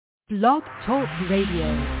Blog Talk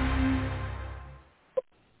Radio.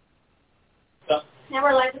 So, now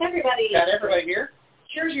we're live with everybody. Got everybody here.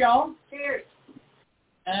 Cheers, y'all. Cheers.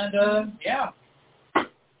 And, yeah.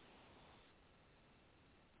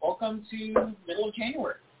 Welcome to middle of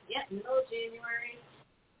January. Yeah, middle of January.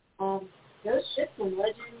 Ghost ships and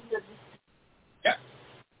legends of... Yep.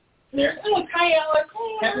 There. Oh, hi, Alex.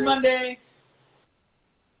 Happy Monday.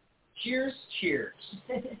 Cheers, cheers.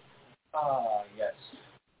 Yes.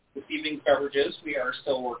 This evening's beverages, we are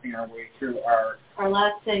still working our way through our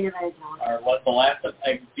last thing of eggnog. The last of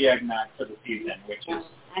eggnog for the season, which is...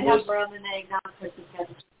 I have rum and eggnog for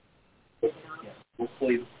the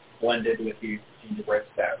hopefully blended with the gingerbread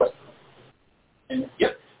stout. And,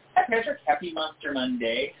 yep. Hi, Patrick. Happy Monster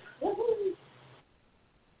Monday. Woo-hoo.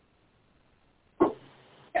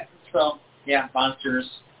 Yeah, so, yeah, monsters,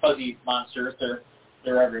 fuzzy monsters,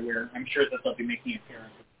 they're everywhere. I'm sure that they'll be making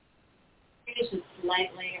appearances. Just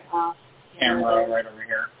slightly off camera right over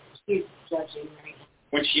here. She's judging right now.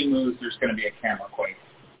 When she moves, there's going to be a camera quake.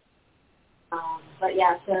 But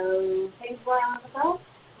yeah, so things going on with us?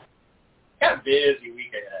 Got a busy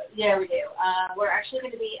week ahead. Yeah, we do. We're actually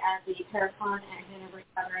going to be at the Paracon at Hanover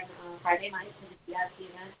Tavern on Friday night for the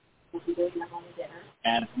VIP event. We'll be doing the home dinner.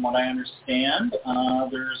 And from what I understand,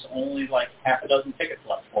 there's only like half a dozen tickets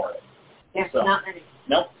left for it. Yeah, so, not many.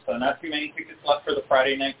 Nope, so not too many tickets left for the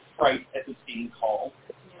Friday night fright, as it's being called,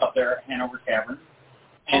 up there at Hanover Tavern.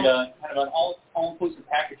 And kind of an all-inclusive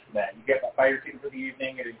package for that. You get a fire ticket for the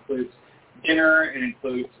evening. It includes dinner. It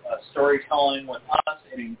includes storytelling with us.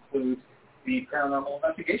 It includes the paranormal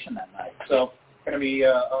investigation that night. So it's going to be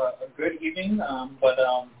a good evening, but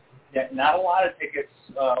not a lot of tickets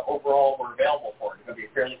overall were available for it. It's going to be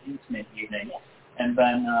a fairly intimate evening. Yeah. And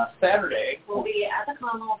then Saturday... We'll be at the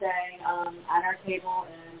con all day at our table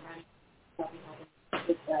and running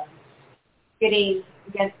with getting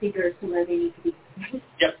guest speakers to where they need to be.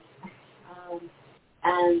 Yep.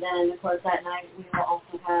 And then, of course, that night we will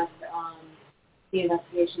also have the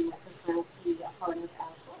investigation that Chris will be a part of as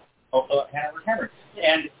well. Also at Hanover Tavern. Yep.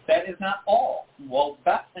 And that is not all. Well,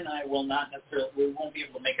 Beth and I will not necessarily, we won't be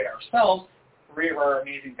able to make it ourselves. 3 of our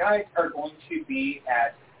amazing guys are going to be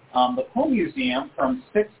at the Home Museum from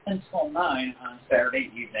 6 until 9 on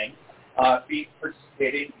Saturday evening, be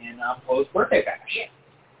participating in Poe's birthday bash. Yeah.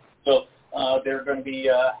 So they're going to be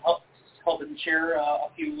helping share a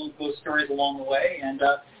few little ghost stories along the way. And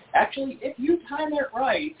actually, if you time it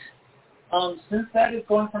right, since that is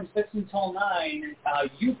going from 6 until 9,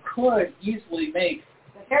 you could easily make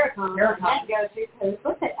the Paracon and go to Poe's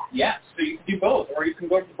birthday bash. Yeah, so you can do both. Or you can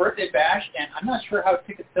go to the birthday bash, and I'm not sure how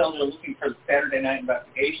ticket sales are looking for the Saturday night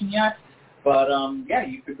investigation yet, but yeah,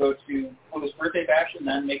 you could go to Poe's birthday bash and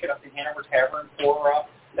then make it up to Hanover Tavern for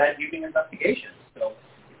that evening investigation. So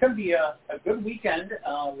it's going to be a good weekend,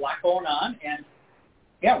 a lot going on, and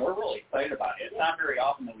yeah, we're really excited about it. It's not very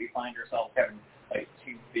often that we find ourselves having like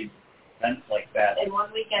 2 big events like that. In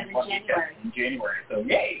one weekend in January. So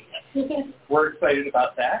yay! We're excited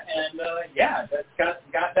about that, and yeah, that's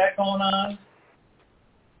got that going on,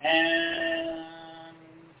 and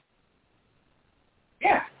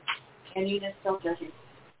yeah. And you just still judging.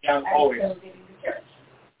 Yeah, always. Still giving the judge.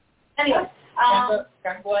 Anyway,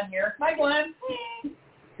 got Glenn here. Hi, Glenn.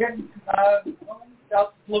 Good.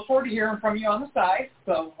 I'll look forward to hearing from you on the side.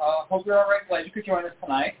 So hope you're all right. Glad you could join us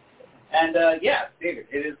tonight. And, yeah, David,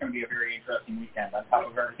 it is going to be a very interesting weekend on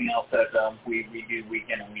top of everything else that we do week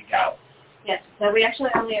in and week out. Yes, so we actually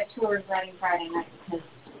only have tours running Friday night because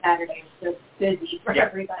Saturday is so busy for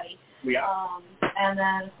everybody. We are. And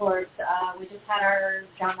then, of course, we just had our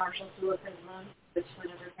John Marshall tour for the month, which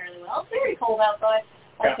went over fairly well. It's very cold outside.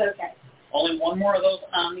 That's okay. Only one more of those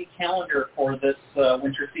on the calendar for this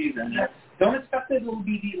winter season. Yep. Don't expect that it will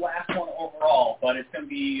be the last one overall, but it's going to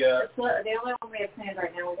be... the only one we have planned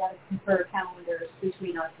right now. We've got to compare calendars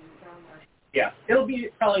between us and John Marshall. Yeah, it'll be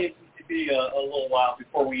probably a little while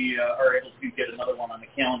before we are able to get another one on the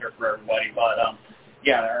calendar for everybody. But,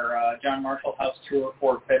 yeah, our John Marshall House tour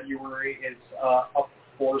for February is up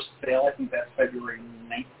for sale. I think that's February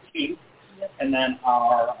 19th. Yep. And then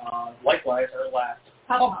likewise, our last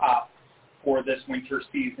Pop for this winter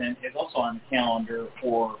season is also on the calendar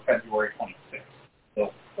for February 26th.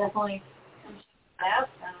 So definitely come check out.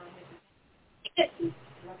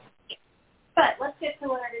 But let's get to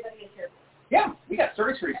what everybody is here for. Yeah, we got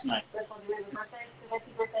service reads tonight. This one, do we have a birthday?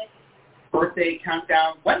 Happy birthday. Birthday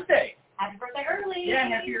countdown Wednesday. Happy birthday early. Yeah,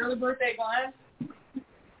 happy early birthday, Glenn.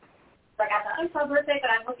 So I got the unfo birthday, but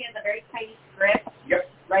I'm looking at the very tiny script. Yep.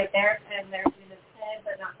 Right there, and there's in his head,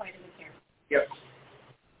 but not quite in his hair. Yep.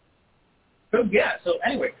 So, yeah, so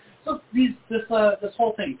anyway, So this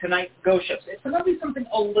whole thing tonight, ghost ships. It's going to be something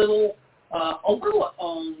a little.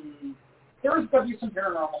 There is going to be some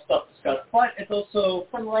paranormal stuff discussed, but it's also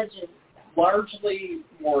some legend. Largely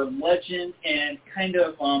more legend and kind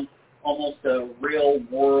of almost a real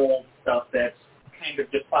world stuff that kind of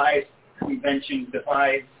defies convention,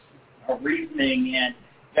 defies reasoning, and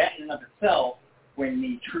that in and of itself, when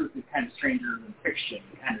the truth is kind of stranger than fiction,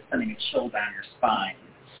 kind of sending a chill down your spine.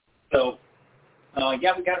 So,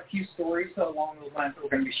 yeah, we got a few stories along those lines that we're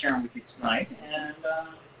going to be sharing with you tonight, and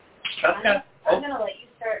I'm going to let you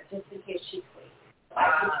start just in case she sleeps. So I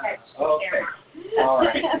can catch the camera. All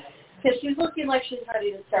right. Because she's looking like she's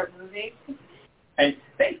ready to start moving. And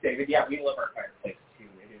thanks, David. Yeah, we love our fireplace, too.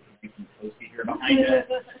 It is nice and toasty here behind us.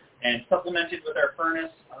 And supplemented with our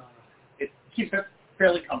furnace, it keeps it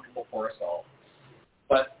fairly comfortable for us all.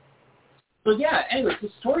 But, so yeah, anyways, the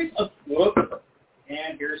stories of,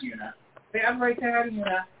 and here's Una. Say, I'm right there,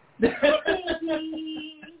 Una.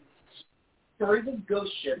 Stories of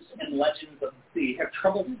ghost ships and legends of the sea have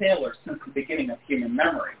troubled sailors since the beginning of human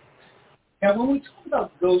memory. Now, when we talk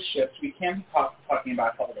about ghost ships, we can be talking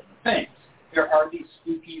about a couple different things. There are these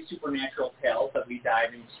spooky supernatural tales that we dive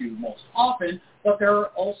into most often, but there are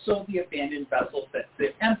also the abandoned vessels that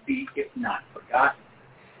sit empty, if not forgotten.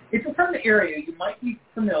 If you're from the area, you might be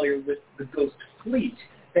familiar with the ghost fleet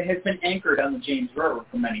that has been anchored on the James River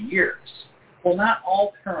for many years. While not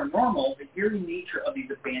all paranormal, the eerie nature of these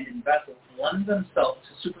abandoned vessels lends themselves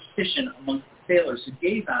to superstition amongst the sailors who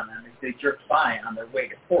gaze on them as they drift by on their way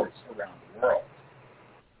to ports around the world.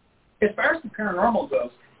 As far as the paranormal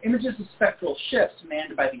goes, images of spectral ships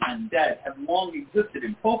manned by the undead have long existed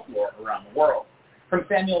in folklore around the world. From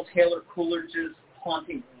Samuel Taylor Coleridge's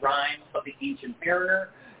haunting rhyme of the Ancient Mariner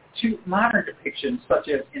to modern depictions such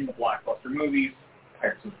as in the blockbuster movies,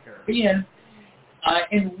 Pirates of the Caribbean.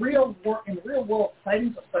 In real world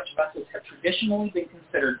sightings of such vessels have traditionally been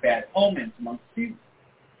considered bad omens amongst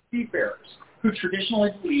seafarers, who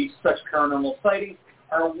traditionally believe such paranormal sightings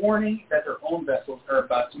are a warning that their own vessels are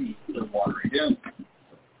about to meet their watery doom.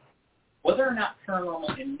 Whether or not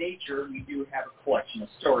paranormal in nature, we do have a collection of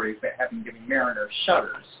stories that have been giving mariners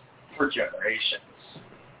shudders for generations.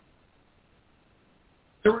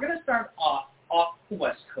 So we're going to start off the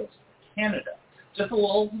west coast of Canada, just a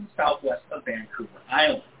little to the southwest of Vancouver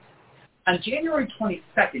Island. On January 22,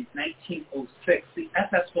 1906, the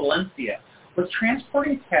SS Valencia was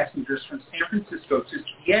transporting passengers from San Francisco to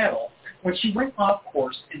Seattle when she went off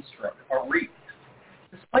course and struck a reef.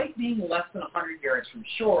 Despite being less than 100 yards from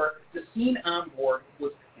shore, the scene on board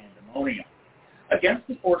was pandemonium. Against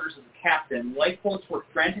the orders of the captain, lifeboats were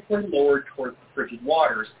frantically lowered towards the frigid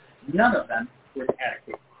waters, none of them with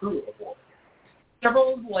adequate crew aboard.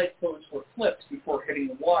 Several of the lifeboats were flipped before hitting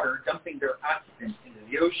the water, dumping their occupants into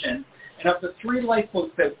the ocean, and of the 3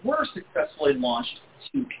 lifeboats that were successfully launched,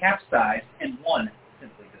 2 capsized and 1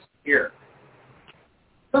 simply disappeared.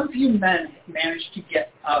 Some few men managed to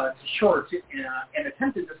get to shore and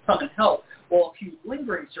attempted to summon help, while a few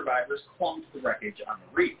lingering survivors clung to the wreckage on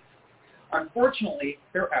the reef. Unfortunately,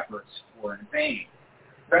 their efforts were in vain.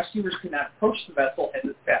 Rescuers could not approach the vessel as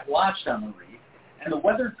it sat lodged on the reef, and the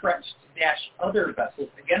weather threatened to dash other vessels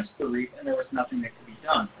against the reef, and there was nothing that could be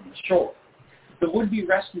done from the shore. The would-be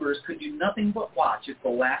rescuers could do nothing but watch as the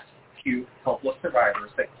last few helpless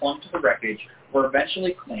survivors that clung to the wreckage were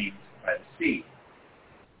eventually claimed by the sea.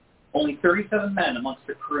 Only 37 men amongst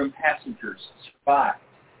the crew and passengers survived.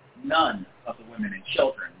 None of the women and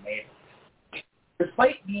children made it.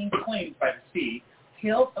 Despite being claimed by the sea,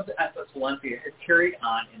 tales of the SS Valencia have carried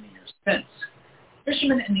on in the years since.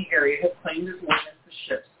 Fishermen in the area have claimed as long as the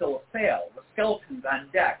ship still sail, with skeletons on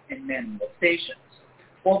deck and manning the stations.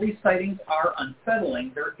 While these sightings are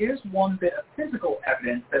unsettling, there is one bit of physical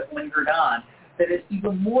evidence that lingered on that is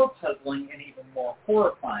even more puzzling and even more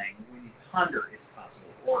horrifying when you ponder its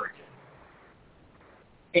possible origin.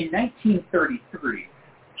 In 1933,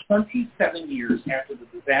 27 years after the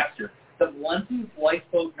disaster, the Valencia's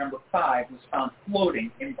lifeboat number 5 was found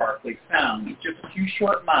floating in Barclay Sound, just a few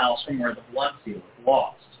short miles from where the Valencia was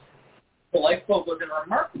lost. The lifeboat was in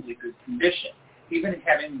remarkably good condition, even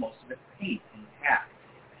having most of its paint intact.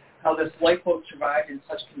 How this lifeboat survived in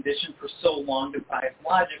such condition for so long defies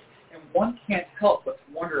logic, and one can't help but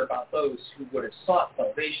wonder about those who would have sought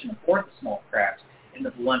salvation aboard the small craft in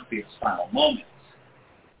the Valencia's final moments.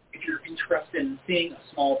 If you're interested in seeing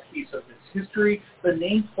a small piece of this history, the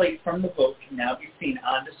nameplate from the boat can now be seen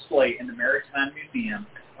on display in the Maritime Museum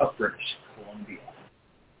of British Columbia.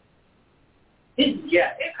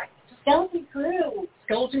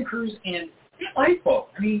 Skeleton crews and lifeboat.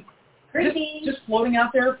 I mean, just floating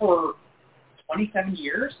out there for 27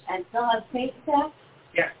 years. And still has paint stuff?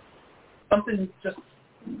 Yeah. Something just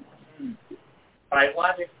by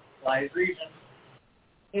logic, lies region.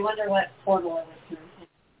 You wonder what portal it was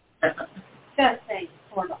through. Gotta say,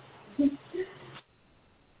 portal. All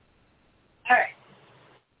right.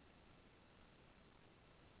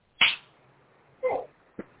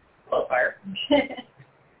 Hello, fire.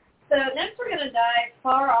 So next we're going to dive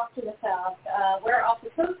far off to the south, where off the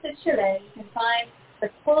coast of Chile you can find the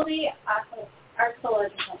Colby archipelago.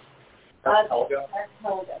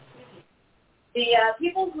 The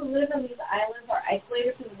people who live on these islands are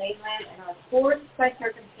isolated from the mainland and are forced by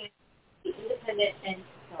circumstances to be independent and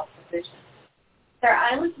self-sufficient. Their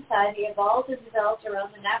island society evolved and developed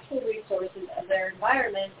around the natural resources of their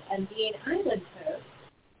environment, and being island coast,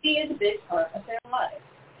 sea is a big part of their lives.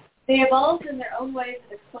 They evolved in their own ways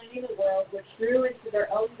of explaining the world, which grew into their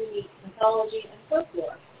own unique mythology and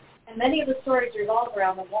folklore, and many of the stories revolve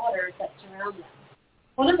around the waters that surround them.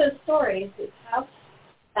 One of those stories is tells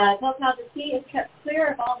how the sea is kept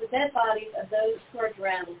clear of all the dead bodies of those who are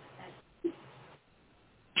drowned at sea.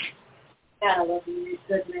 Gotta love you,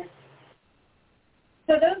 goodness.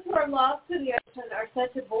 So those who are lost to the ocean are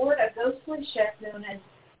said to board a ghostly ship known as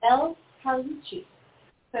El Caluchi,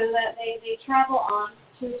 so that they travel on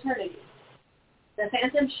to eternity. The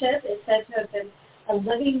phantom ship is said to have been a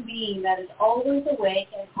living being that is always awake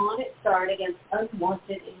and on its guard against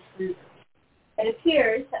unwanted intruders. It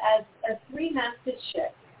appears as a three-masted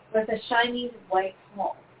ship with a shining white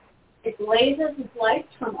hull. It blazes with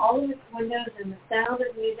lights from all of its windows, and the sound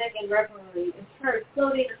of music and revelry is heard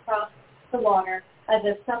floating across the water as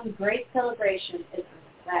if some great celebration is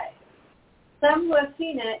underway. Some who have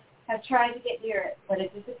seen it have tried to get near it, but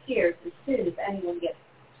it disappears as soon as anyone gets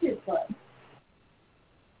too close.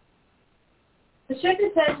 The ship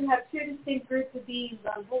is said to have two distinct groups of beings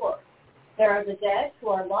on board. There are the dead, who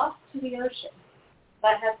are lost to the ocean,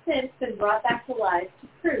 but have since been brought back to life to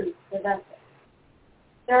cruise the vessel.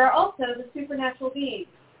 There are also the supernatural beings,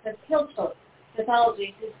 the Kiltok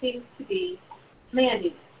mythology, who seems to be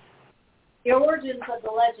commanding it. The origins of the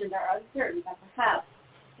legend are uncertain, but perhaps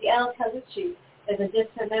the El Caluchi is a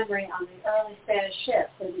distant memory on the early Spanish ships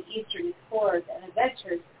of the eastern explorers and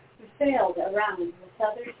adventurers who sailed around the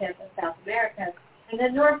southern tip of South America and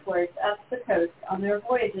then northwards up the coast on their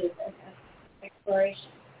voyages and exploration.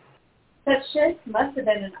 Such ships must have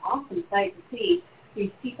been an awesome sight to see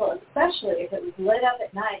these people, especially if it was lit up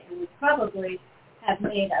at night, and would probably have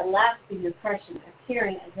made a lasting impression,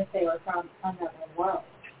 appearing as if they were from another world,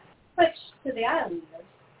 which, to the islanders,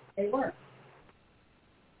 they were.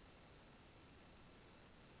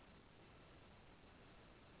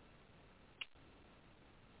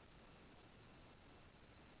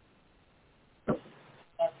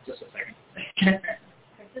 Just a second.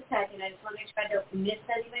 Just a second. I just want to make sure I don't miss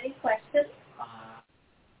any questions.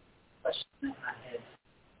 Question I had.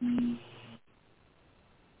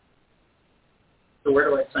 So where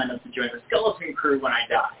do I sign up to join the skeleton crew when I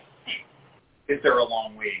die? Is there a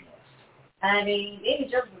long waiting list? I mean, maybe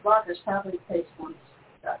jumping the blockers probably takes one.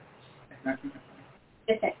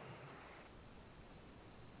 Okay.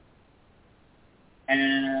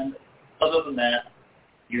 And other than that,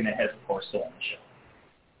 Una has, of course, stolen the show.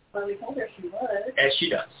 Well, we told her she would. As she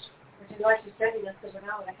does. Which is why she's studying us, because we're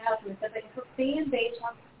not in the house, and we said that her fan base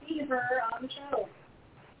wants to see her on the show.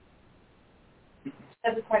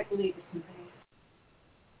 Doesn't quite believe it's something.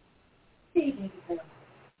 See, baby girl.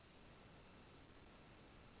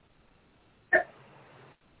 Sure.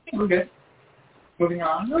 We're good. Moving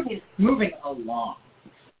on. Moving along.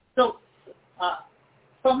 So,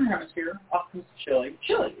 Southern Hemisphere, off coast of Chile.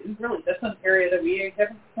 Chile is really, that's an area that we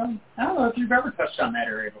haven't, I don't know if you've ever touched on that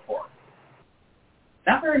area before.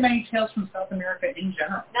 Not very many tales from South America in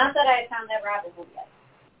general. Not that I found that rabbit hole yet.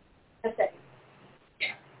 Just a second.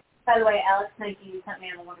 Yeah. By the way, Alex Nike sent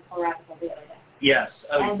me on a wonderful rabbit hole the other day. Yes.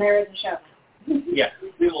 And there is a show now. Yes,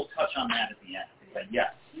 we will touch on that at the end. But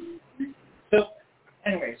yes. So,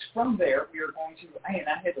 anyways, from there, we are going to, I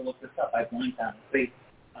had to look this up. I blanked on it.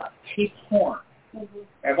 Cape Horn.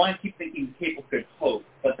 Mm-hmm. I want to keep thinking Cape of Good Hope,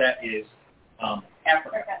 but that is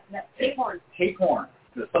Africa. No, Cape Horn. Cape Horn,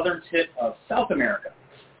 the southern tip of South America.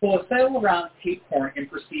 We'll sail around Cape Horn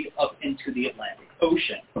and proceed up into the Atlantic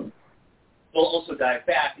Ocean. We'll also dive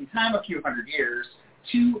back in time a few hundred years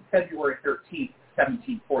to February 13th,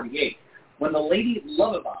 1748, when the Lady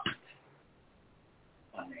Lovibond,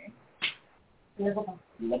 fun name,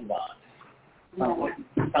 Lovibond.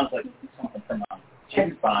 Sounds like something from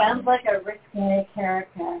James Bond. Sounds like a risque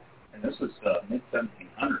character. And this was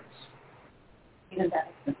mid-1700s. Even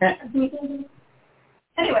better.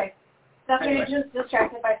 Anyway, stop getting just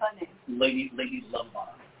distracted by fun names. Lady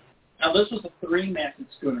Lovibond. Now, this was a three-masted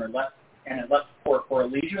schooner left and it left port for a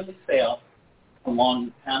leisurely sail along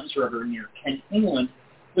the Thames River near Kent, England,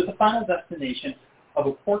 with the final destination of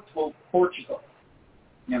Oporto, Portugal.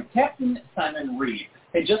 Now, Captain Simon Reed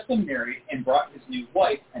had just been married and brought his new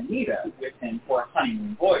wife, Anita, with him for a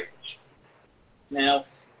honeymoon voyage. Now,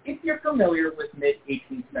 if you're familiar with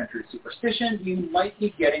mid-18th century superstition, you might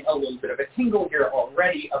be getting a little bit of a tingle here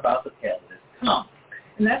already about the tale that has come.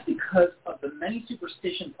 And that's because of the many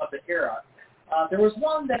superstitions of the era. There was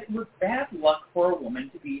one that it was bad luck for a woman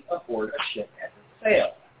to be aboard a ship at the sail.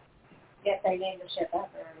 Yes, they named the ship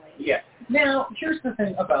after her lady. Yeah. Now, here's the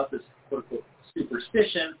thing about this quote-unquote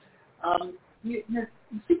superstition.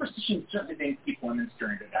 Superstition certainly didn't keep women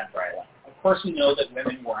stranded on dry land. Of course, we know that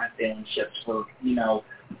women were on sailing ships for,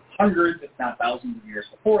 hundreds, if not thousands of years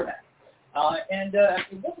before that. And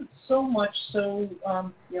it wasn't so much so,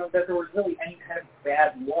 that there was really any kind of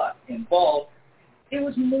bad luck involved. It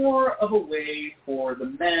was more of a way for the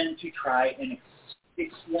men to try and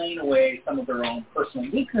explain away some of their own personal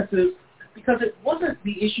weaknesses, because it wasn't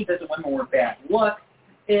the issue that the women were bad luck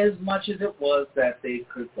as much as it was that they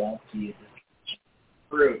could well be a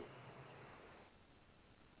crew.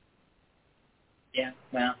 Yeah,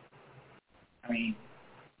 well, I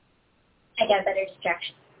got a better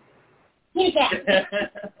distraction. Yeah.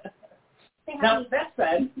 Now, that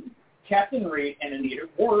said, Captain Reed and Anita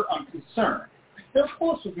were unconcerned. They were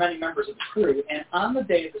close with many members of the crew, and on the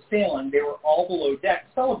day of the sailing, they were all below deck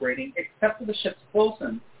celebrating, except for the ship's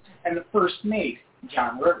boatswain and the first mate,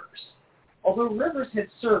 John Rivers. Although Rivers had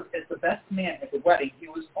served as the best man at the wedding, he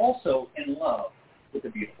was also in love with the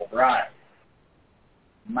beautiful bride.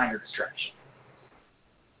 Minor distraction.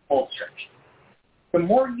 Full distraction. The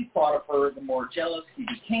more he thought of her, the more jealous he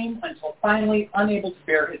became, until finally, unable to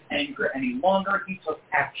bear his anger any longer, he took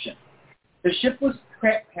action. The ship was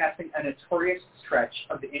passing a notorious stretch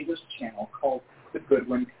of the English Channel called the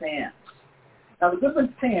Goodwin Sands. Now, the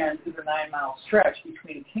Goodwin Sands is a 9-mile stretch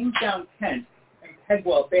between Kingsdown, Kent, and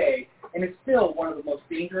Pegwell Bay, and is still one of the most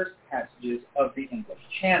dangerous passages of the English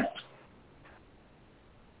Channel.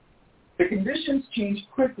 The conditions change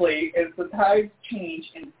quickly as the tides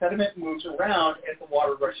change and sediment moves around as the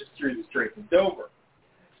water rushes through the Straits of Dover.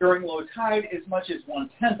 During low tide, as much as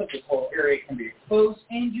 1/10 of the total area can be exposed,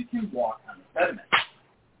 and you can walk on the sediment.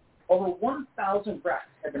 Over 1,000 wrecks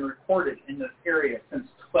have been recorded in this area since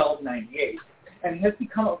 1298, and it has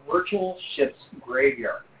become a virtual ship's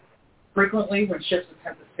graveyard. Frequently, when ships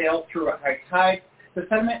attempt to sail through a high tide, the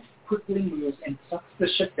sediment quickly moves and sucks the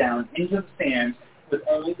ship down into the sands with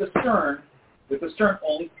the stern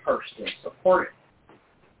only partially supported.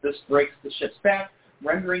 This breaks the ship's back,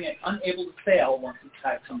 rendering it unable to sail once the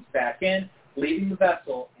tide comes back in, leaving the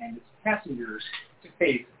vessel and its passengers to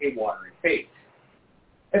face a watery fate.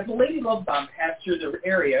 As the Lady Lovebomb passed through the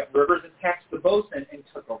area, Rivers attacked the boatswain and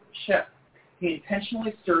took over the ship. He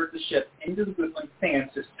intentionally stirred the ship into the Goodwin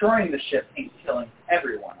Sands, destroying the ship and killing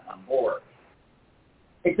everyone on board.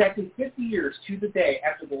 Exactly 50 years to the day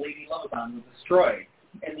after the Lady Lovebomb was destroyed,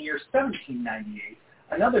 in the year 1798,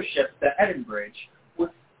 another ship, the Edinburgh, was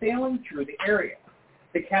sailing through the area.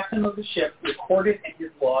 The captain of the ship recorded in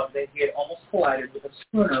his log that he had almost collided with a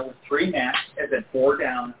schooner with 3 masts as it bore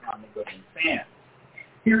down on the Goodwin Sands.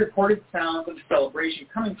 He reported sounds of celebration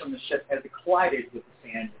coming from the ship as it collided with the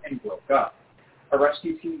sand and broke up. A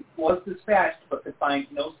rescue team was dispatched, but could find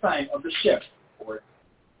no sign of the ship or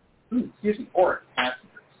its passengers.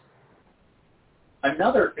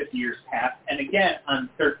 Another 50 years passed, and again on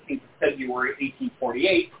 13th February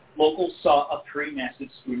 1848, locals saw a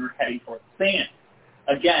 3-masted schooner heading toward the sand.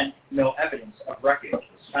 Again, no evidence of wreckage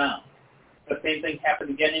was found. The same thing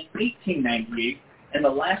happened again in 1898, and the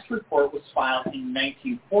last report was filed in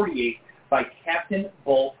 1948 by Captain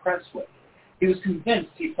Bull Preswick. He was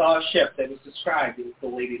convinced he saw a ship that was described as the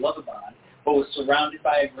Lady Lovebomb, but was surrounded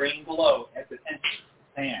by a grain below as it entered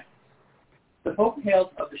the sand. The folk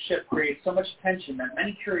tales of the ship created so much attention that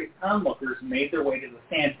many curious onlookers made their way to the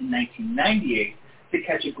sands in 1998 to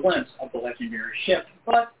catch a glimpse of the legendary ship,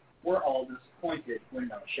 but were all disappointed when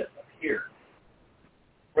no ship appeared.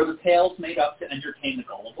 Were the tales made up to entertain the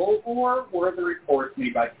gullible, or were the reports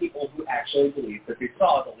made by people who actually believed that they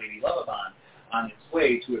saw the Lady Lovebomb on its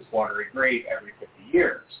way to its watery grave every 50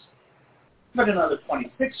 years? But another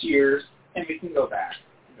 26 years, and we can go back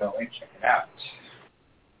and check it out.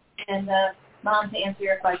 And, Mom, to answer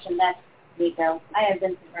your question, that's Nico. I have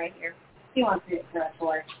Vincent right here. He wants to do a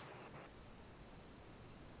tour.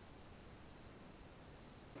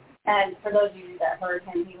 And for those of you that heard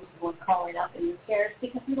him, he was the one calling up in the stairs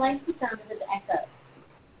because he likes the sound of his echo.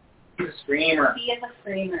 He's a screamer. He is a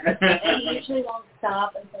screamer. And he usually won't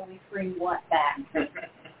stop until we scream what back. And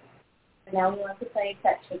now we want to play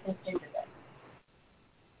Touch with his gingerbread.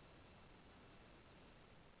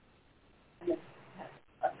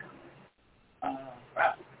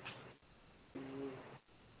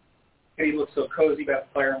 Kitty looks so cozy by the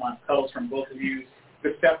fire and wants cuddles from both of you.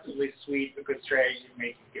 Deceptively sweet, a good strategy to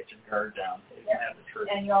make you get your guard down. So you can have the truth.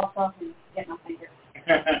 And you also can get my finger.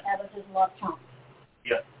 That was his love chomp.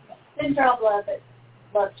 Yep. Didn't draw blood, but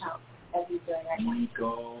love chomp, as he's doing right now.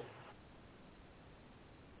 Go.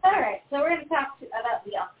 All right, so we're going to talk about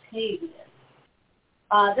the Octavius.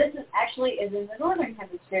 This is in the northern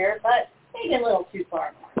hemisphere, but maybe a little too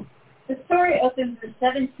far north. The story opens in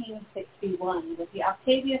 1761 with the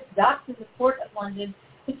Octavius docked in the port of London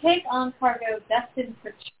to take on cargo destined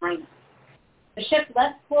for China. The ship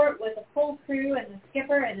left port with a full crew and the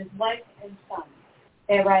skipper and his wife and son.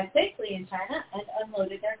 They arrived safely in China and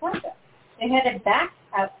unloaded their cargo. They headed back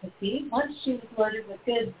out to sea once she was loaded with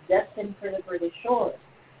goods destined for the British shores.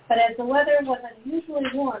 But as the weather was unusually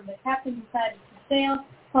warm, the captain decided to sail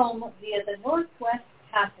home via the Northwest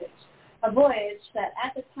Passage, a voyage that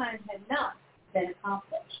at the time had not been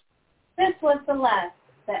accomplished. This was the last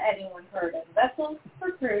that anyone heard of the vessel,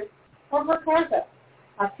 her crew, or her cargo.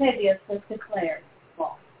 Octavius was declared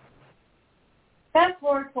lost. Fast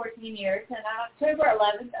forward 14 years, and on October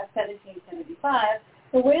 11th of 1775,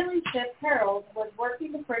 the whaling ship Herald was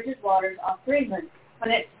working the frigid waters off Greenland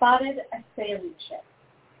when it spotted a sailing ship.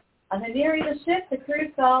 On the nearing the ship, the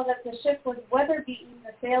crew saw that the ship was weather-beaten,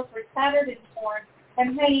 the sails were tattered and torn,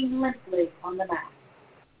 and hanging limply on the mast.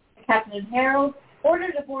 The captain and Herald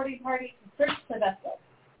ordered a boarding party to search the vessel.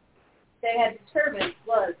 They had determined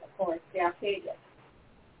was, of course, the Octavius.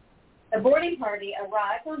 The boarding party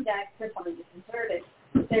arrived on deck to find it deserted.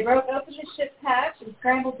 They broke open the ship's hatch and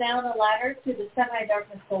scrambled down a ladder to the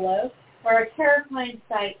semi-darkness below, where a terrifying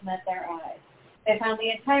sight met their eyes. They found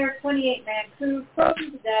the entire 28-man crew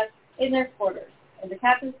frozen to death in their quarters. In the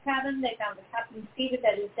captain's cabin, they found the captain seated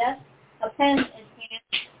at his desk, a pen in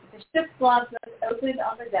hand, with the ship's logbook opened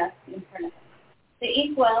on the desk in front of him. The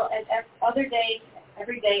inkwell and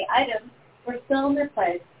everyday items were still in their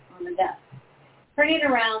place on the desk. Turning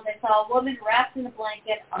around, they saw a woman wrapped in a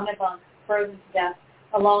blanket on a bunk, frozen to death,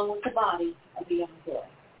 along with the body of a young boy.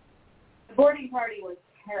 The boarding party was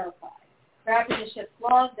terrified. Grabbing the ship's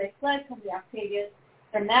log, they fled from the Octavius.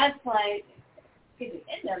 In their mad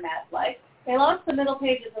flight, they lost the middle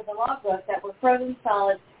pages of the logbook that were frozen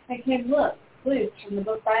solid and came loose from the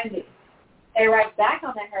book binding. They arrived back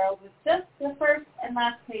on the Herald with just the first and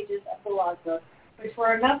last pages of the logbook, which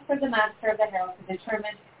were enough for the master of the Herald to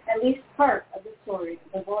determine at least part of the story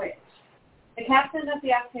of the voyage. The captain of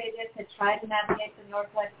the Octavius had tried to navigate the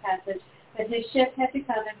Northwest Passage, but his ship had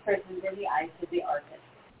become imprisoned in the ice of the Arctic.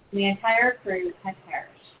 The entire crew had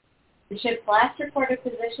perished. The ship's last recorded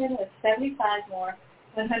position was 75 north,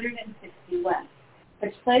 160 west,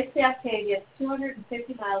 which placed the Octavius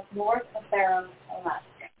 250 miles north of Barrow,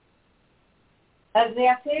 Alaska. As the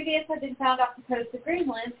Octavius had been found off the coast of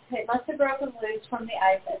Greenland, it must have broken loose from the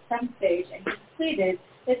ice at some stage and completed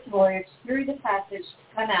its voyage through the passage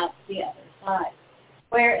to come out the other side,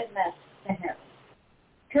 where it met the Herald.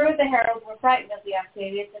 The crew of the Herald were frightened of the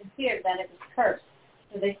Octavius and feared that it was cursed,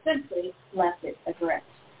 so they simply left it adrift.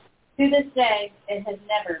 To this day, it has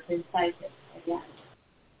never been sighted again.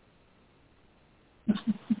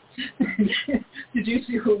 Did you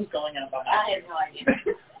see who was going on behind I have no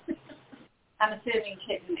idea. I'm assuming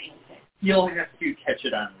kitten anything. You'll have to catch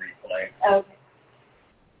it on replay. Okay.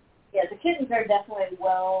 Yeah, the kittens are definitely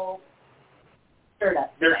well stirred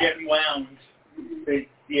up. They're getting wound. They're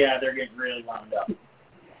getting really wound up.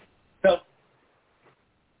 So,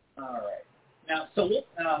 all right. Now,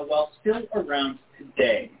 while still around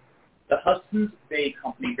today, the Hudson's Bay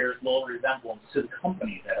Company bears little resemblance to the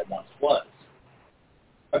company that it once was.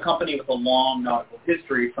 A company with a long nautical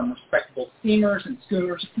history, from respectable steamers and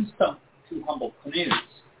schooners to humble canoes.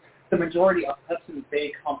 The majority of Hudson's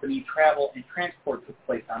Bay Company travel and transport took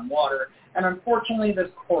place on water, and unfortunately this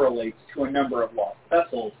correlates to a number of lost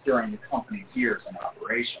vessels during the company's years in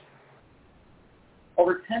operation.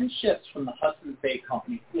 Over 10 ships from the Hudson's Bay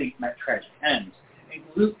Company fleet met tragic ends,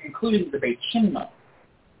 including the Bay Chimney,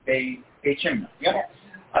 a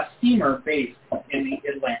steamer based in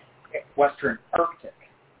the Western Arctic.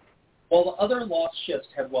 While the other lost ships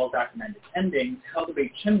have well-documented endings, how the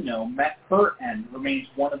Bay Chimney met her end remains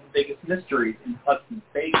one of the biggest mysteries in Hudson's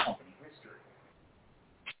Bay Company history.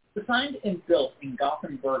 Designed and built in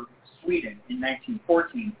Gothenburg, Sweden in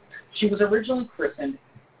 1914, she was originally christened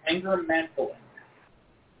Angermanfällen.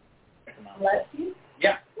 Bless you?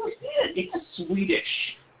 Yeah. It's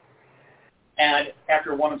Swedish. And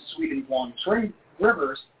after one of Sweden's longest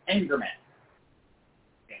rivers, Angerman.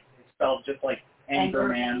 It's spelled just like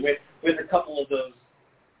Angerman, with a couple of those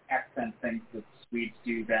accent things that Swedes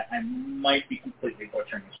do that I might be completely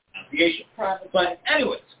butchering this pronunciation. Probably. But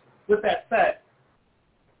anyways, with that said,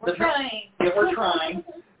 We're trying. Yeah, we're trying.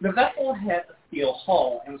 The vessel had a steel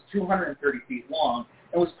hull and was 230 feet long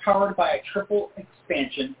and was powered by a triple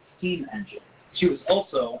expansion steam engine. She was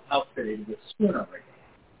also outfitted with schooner rigging.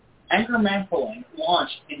 Anchor Manfling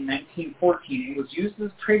launched in 1914 and was used as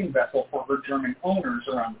a trading vessel for her German owners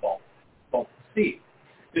around the Baltic Sea.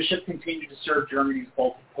 The ship continued to serve Germany's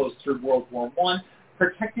Baltic coast through World War I,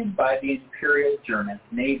 protected by the Imperial German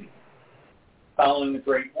Navy. Following the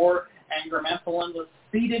Great War, Anchor Manfling was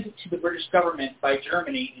ceded to the British government by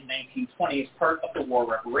Germany in 1920 as part of the war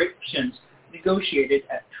reparations negotiated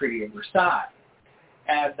at the Treaty of Versailles.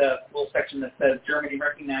 Add the little section that says Germany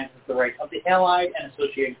recognizes the right of the Allied and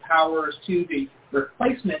associated powers to the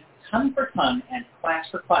replacement ton for ton and class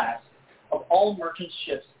for class of all merchant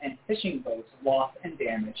ships and fishing boats lost and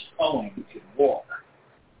damaged owing to the war.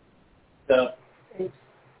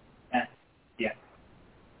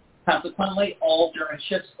 Consequently, all German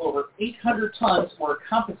ships over 800 tons were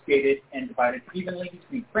confiscated and divided evenly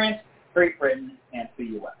between France, Great Britain, and the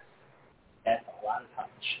U.S. That's a lot of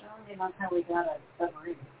tonnage. Well, that's how we got a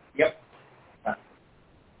submarine. Yep.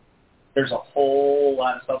 There's a whole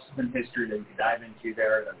lot of subsequent history that we could dive into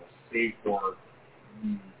there that will save for,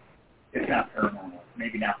 it's not paranormal,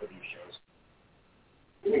 maybe not for these shows.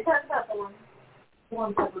 Did we talk about the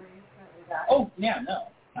one submarine that we got? Oh, yeah, no.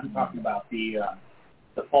 I'm talking about the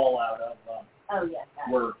fallout of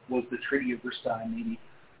where was the Treaty of Versailles maybe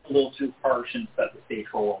a little too harsh and set the stage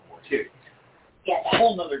for World War II. Yeah, a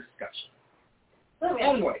whole other discussion.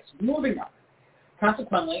 Anyways, moving on.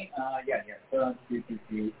 Consequently,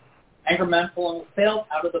 Anchor Manfling sailed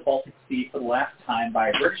out of the Baltic Sea for the last time by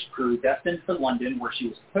a British crew destined for London, where she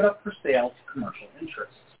was put up for sale to commercial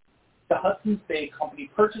interests. The Hudson's Bay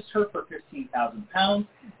Company purchased her for £15,000,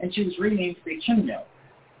 and she was renamed Bachimno,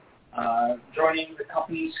 joining the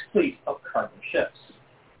company's fleet of cargo ships.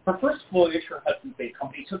 Her first voyage for Hudson's Bay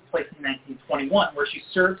Company took place in 1921, where she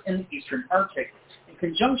served in the eastern Arctic in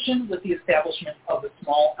conjunction with the establishment of a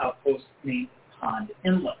small outpost named Pond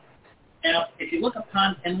Inlet. Now, if you look at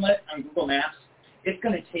Pond Inlet on Google Maps, it's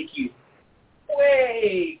going to take you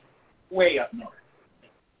way up north.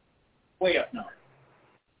 Way up north.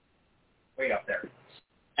 Way up there.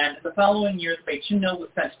 And the following year, the Bachimno was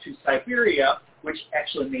sent to Siberia, which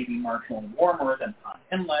actually may be marginally warmer than Pond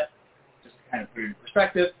Inlet, just to kind of put it in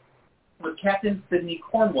perspective, with Captain Sidney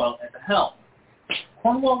Cornwell at the helm.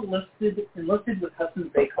 Cornwell enlisted with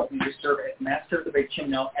Hudson's Bay Company to serve as master of the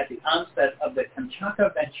Bachimno at the onset of the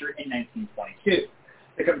Kamchatka Venture in 1922.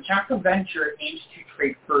 The Kamchatka Venture aimed to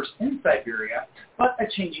trade furs in Siberia, but a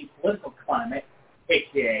changing political climate,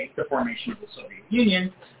 a.k.a. the formation of the Soviet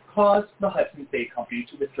Union, caused the Hudson's Bay Company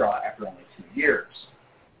to withdraw after only 2 years.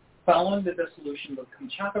 Following the dissolution of the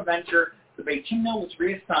Kamchatka Venture, the Bachimno was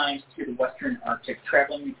reassigned to the western Arctic,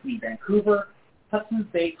 traveling between Vancouver, Hudson's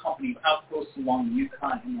Bay Company outposts along the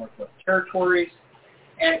Yukon and Northwest Territories,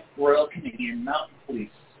 and Royal Canadian Mounted Police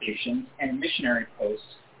stations and missionary posts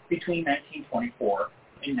between 1924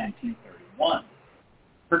 and 1931.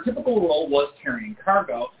 Her typical role was carrying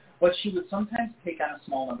cargo, but she would sometimes take on a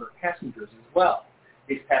small number of passengers as well.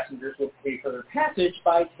 These passengers would pay for their passage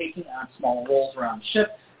by taking on small roles around the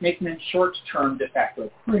ship, making them short-term de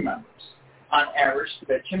facto crew members. On average, the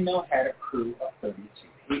Bachimno had a crew of 32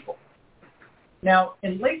 people. Now,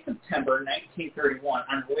 in late September 1931,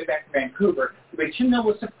 on her way back to Vancouver, the Bachimno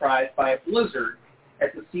was surprised by a blizzard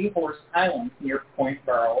at the Seahorse Islands near Point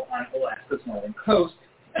Barrow on Alaska's northern coast,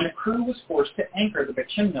 and the crew was forced to anchor the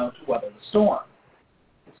Bachimno to weather the storm.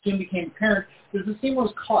 It soon became apparent that the steamer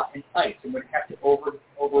was caught in ice and would have to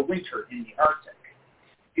overwinter in the Arctic.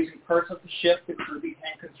 Using parts of the ship, the crew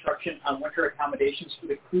began construction on winter accommodations for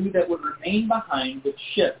the crew that would remain behind the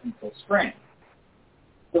ship until spring.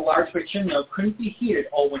 The large Bachimno couldn't be heated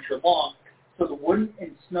all winter long, so the wooden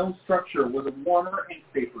and snow structure was a warmer and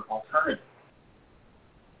safer alternative.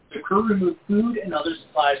 The crew removed food and other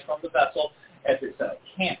supplies from the vessel as it set up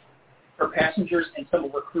camp. Her passengers and some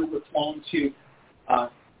of her crew were flown to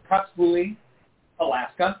Kotzebue,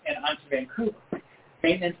 Alaska, and on to Vancouver.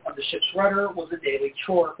 Maintenance of the ship's rudder was a daily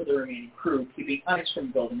chore for the remaining crew, keeping ice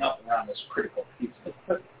from building up around this critical piece of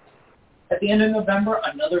equipment. At the end of November,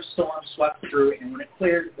 another storm swept through, and when it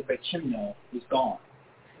cleared, the Bachimno was gone.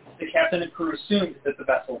 The captain and crew assumed that the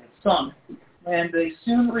vessel had sunk, and they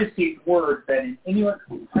soon received word that an Inuit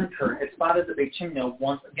hunter had spotted the Bachimno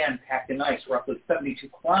once again packed in ice roughly 72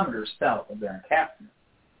 kilometers south of their encampment.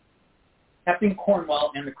 Captain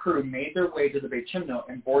Cornwell and the crew made their way to the Bachimno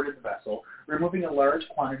and boarded the vessel, removing a large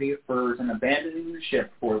quantity of furs and abandoning the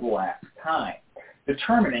ship for the last time,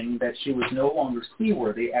 determining that she was no longer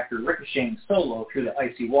seaworthy after ricocheting solo through the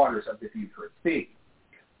icy waters of the Beaufort Sea.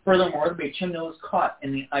 Furthermore, the Bay Chimney was caught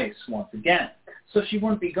in the ice once again, so she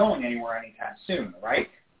wouldn't be going anywhere anytime soon, right?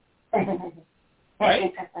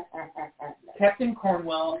 Right? Captain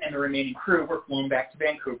Cornwell and the remaining crew were flown back to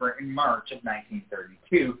Vancouver in March of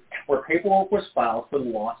 1932, where paperwork was filed for the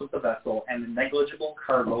loss of the vessel and the negligible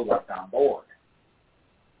cargo left on board.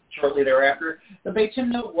 Shortly thereafter, the Bay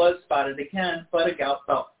Chimney was spotted again, but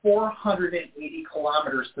about 480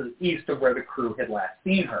 kilometers to the east of where the crew had last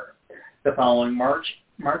seen her. The following March,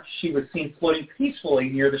 she was seen floating peacefully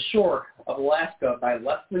near the shore of Alaska by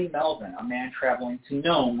Leslie Melvin, a man traveling to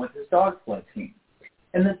Nome with his dog sled team.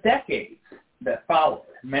 In the decades that followed,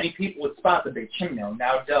 many people would spot the Bay Chimney,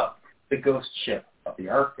 now dubbed the ghost ship of the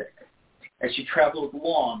Arctic, as she traveled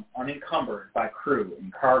along unencumbered by crew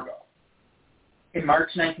and cargo. In March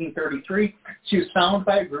 1933, she was found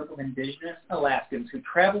by a group of indigenous Alaskans who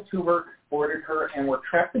traveled to her, boarded her, and were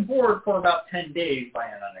trapped aboard for about 10 days by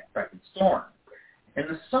an unexpected storm. In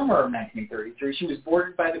the summer of 1933, she was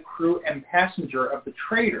boarded by the crew and passenger of the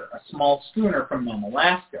Trader, a small schooner from Nome,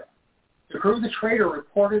 Alaska. The crew of the Trader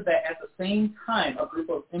reported that at the same time, a group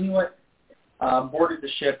of Inuit boarded the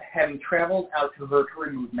ship, having traveled out to her to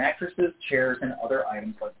remove mattresses, chairs, and other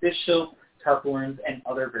items like dish soap, tarpaulins, and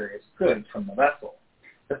other various goods from the vessel.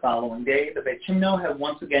 The following day, the Bay Chimney had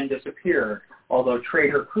once again disappeared, although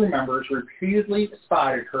Trader crew members repeatedly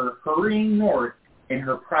spotted her hurrying north in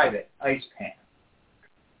her private ice pan.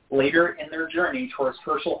 Later in their journey towards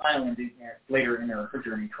Herschel Island, in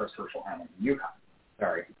Yukon.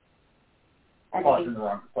 Sorry. I was in the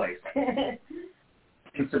wrong place.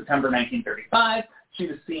 In September 1935, she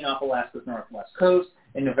was seen off Alaska's northwest coast.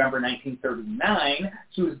 In November 1939,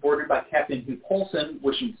 she was boarded by Captain Hugh Polson,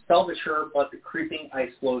 wishing to salvage her, but the creeping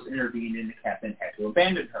ice floes intervened and the captain had to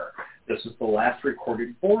abandon her. This was the last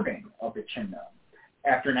recorded boarding of the Chimney.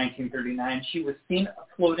 After 1939, she was seen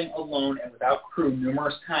floating alone and without crew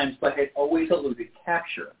numerous times, but had always eluded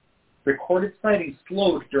capture. Recorded sightings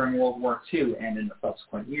slowed during World War II and in the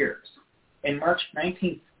subsequent years. In March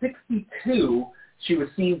 1962, she was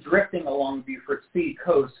seen drifting along the Beaufort Sea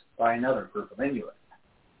coast by another group of Inuit.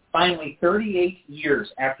 Finally, 38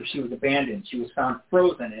 years after she was abandoned, she was found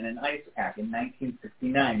frozen in an ice pack in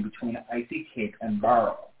 1969 between Icy Cape and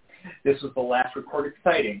Barrow. This was the last recorded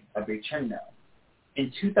sighting of a Chimney.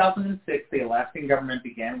 In 2006, the Alaskan government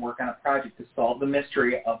began work on a project to solve the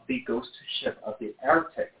mystery of the ghost ship of the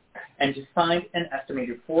Arctic and to find an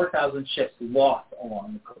estimated 4,000 ships lost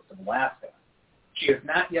along the coast of Alaska. She has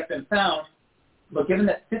not yet been found, but given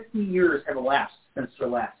that 50 years have elapsed since her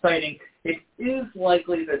last sighting, it is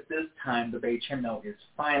likely that this time the Bay Chimney is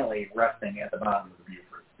finally resting at the bottom of the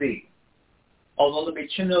Beaufort Sea. Although the Bay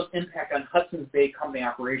Chimney's impact on Hudson's Bay Company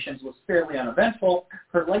operations was fairly uneventful,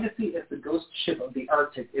 her legacy as the ghost ship of the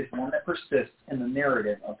Arctic is one that persists in the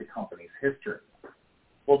narrative of the company's history.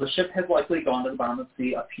 While the ship has likely gone to the bottom of the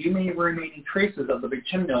sea, a few remaining traces of the Bay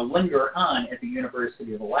Chimney linger on at the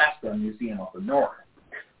University of Alaska Museum of the North.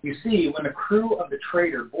 You see, when the crew of the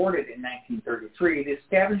Trader boarded in 1933, they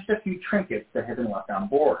scavenged a few trinkets that had been left on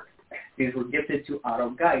board. These were gifted to Otto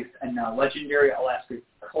Geist, a now legendary Alaska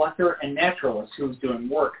collector and naturalist who was doing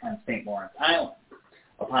work on St. Lawrence Island.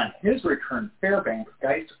 Upon his return to Fairbanks,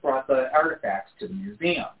 Geist brought the artifacts to the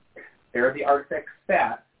museum. There the artifacts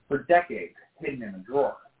sat for decades, hidden in a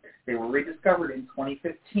drawer. They were rediscovered in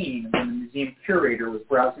 2015 when the museum curator was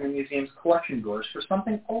browsing the museum's collection drawers for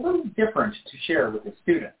something a little different to share with his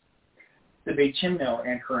students. The Bay Chimney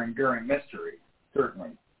and her enduring mystery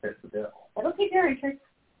certainly fits the bill. That'll be very interesting.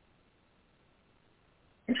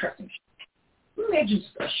 Interesting. Can you imagine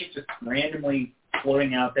a ship just randomly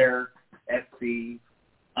floating out there at sea,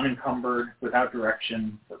 unencumbered, without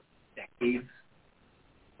direction, for decades?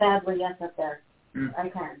 Sadly, yes, up there. Mm. I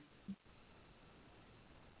can.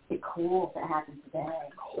 It'd be cool if it happened today.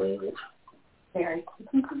 Cold. Very.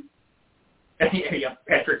 Yeah,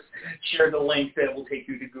 Patrick shared the link that will take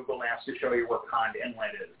you to Google Maps to show you where Pond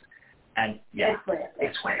Inlet is. And yeah,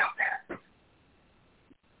 it's way up there.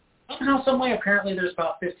 Somehow, someway, apparently there's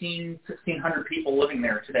about 1,600 people living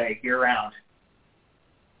there today, year-round.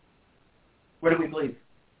 What do we believe?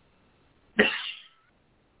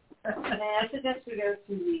 I suggest we go to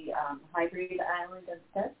the Hybrid Island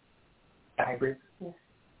instead. Hybrid? Yes.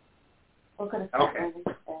 We'll go to okay.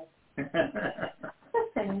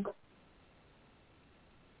 Instead.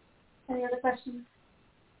 Any other questions?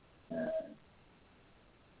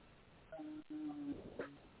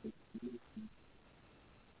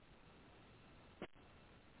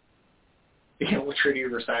 We'll treat you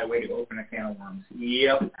Versailles way to open a can of worms.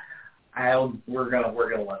 Yep. We're gonna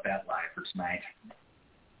let that lie for tonight.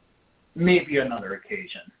 Maybe another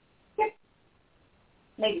occasion. Yep.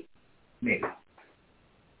 Maybe.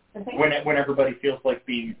 When everybody feels like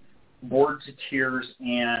being bored to tears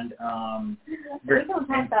and we don't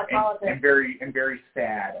talk about politics. And very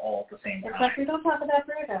sad all at the same time. It's like we don't talk about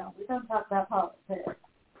Bruno. We don't talk about politics.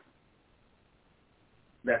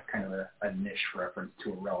 That's kind of a niche reference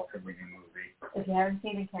to a relatively new movie. If you haven't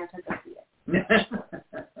seen Encanto, go see it.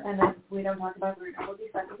 And then we don't talk about Bruno. We'll be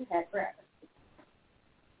stuck in his head forever.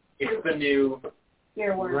 It's the new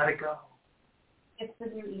earworm. Let it go. It's the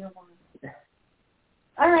new earworm.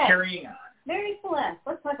 All right. Carrying on. Mary Celeste.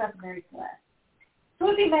 Let's talk about Mary Celeste.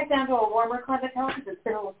 Swooping back down to a warmer climate now because it's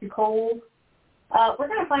been a little too cold. We're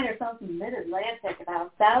going to find ourselves in the mid-Atlantic,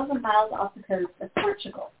 about 1,000 miles off the coast of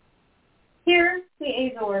Portugal. Here, the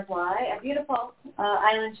Azores lie, a beautiful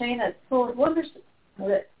island chain that's full of wondrous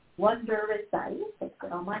sights. Let's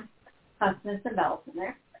get all my consonants and vowels in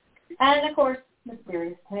there. And, of course,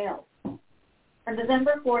 mysterious tales. On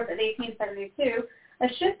December 4th of 1872, a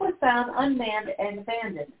ship was found unmanned and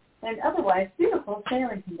abandoned, in otherwise beautiful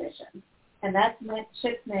sailing conditions, and that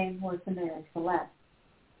ship's name was the Mary Celeste.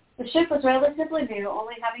 The ship was relatively new,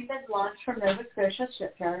 only having been launched from Nova Scotia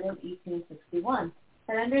shipyard in 1861,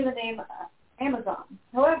 and under the name Amazon.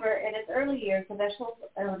 However, in its early years, the vessel's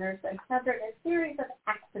owners encountered a series of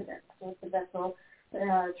accidents with the vessel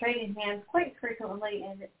trading hands quite frequently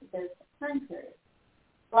in this time period.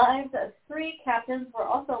 Lives of 3 captains were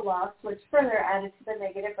also lost, which further added to the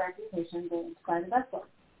negative reputation gained by the vessel.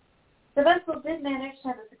 The vessel did manage to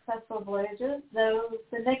have a successful voyages, though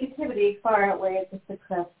the negativity far outweighed the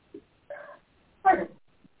success.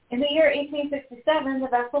 In the year 1867, the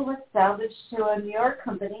vessel was salvaged to a New York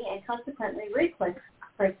company and consequently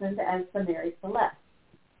rechristened as the Mary Celeste,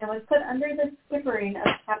 and was put under the skippering of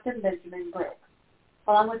Captain Benjamin Briggs.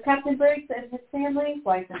 Along with Captain Briggs and his family,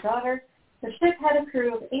 wife and daughter, the ship had a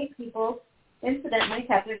crew of 8 people. Incidentally,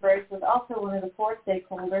 Captain Briggs was also one of the 4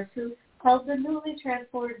 stakeholders who held the newly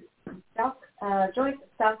transferred joint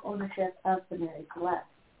stock ownership of the Mary Celeste.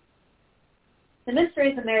 The mystery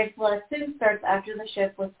of the Mary Celeste soon starts after the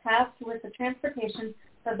ship was tasked with the transportation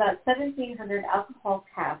of about 1,700 alcohol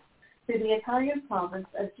casks through the Italian province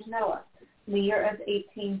of Genoa in the year of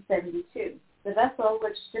 1872. The vessel,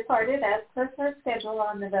 which departed as per her schedule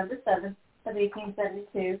on November 7th of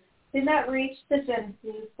 1872, did not reach the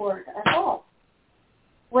Genesee port at all.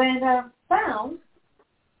 When found,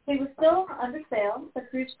 he was still under sail, the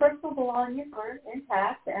crew's personal belongings were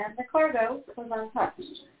intact, and the cargo was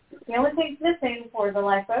untouched. The only things missing were the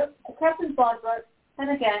lifeboat, the captain's logbook, and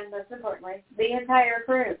again, most importantly, the entire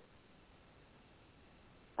crew.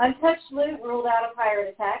 Untouched loot ruled out a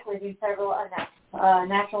pirate attack, leaving several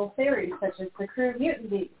natural theories, such as the crew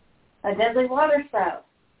mutiny, a deadly water spout,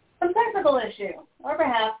 some technical issue, or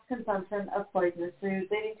perhaps consumption of poisonous food,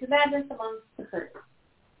 leading to madness amongst the crew.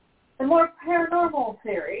 The more paranormal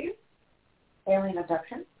theories, alien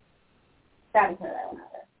abduction, gotta clear that one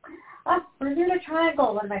out there. Bermuda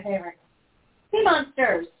Triangle, one of my favorites. Sea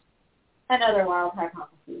monsters, and other wild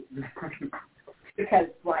hypotheses. Because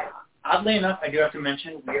why not? Oddly enough, I do have to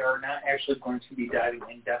mention we are not actually going to be diving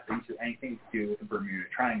in depth into anything to do with the Bermuda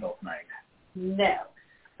Triangle tonight. No.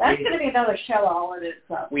 That's going to be another show all in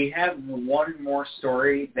itself. We have one more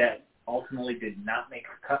story that ultimately did not make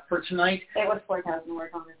the cut for tonight. It was 4,000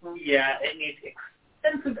 words on this one. Yeah, it needs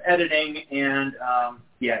extensive editing, and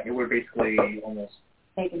it would basically almost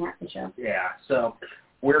taken half the show. Yeah, so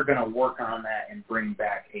we're going to work on that and bring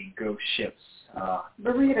back a Ghost Ships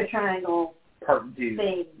Bermuda Triangle Part 2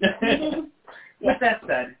 thing. With that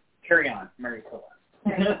said, carry on, Mary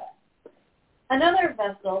Celeste. Another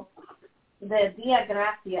vessel, the Dia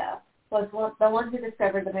Gracia, was the one who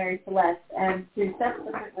discovered the Mary Celeste and to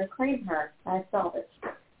subsequently claim her as salvage.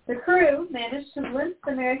 The crew managed to limp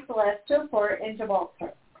the Mary Celeste to a port in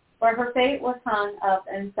Gibraltar, where her fate was hung up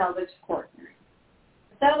in salvage court hearings.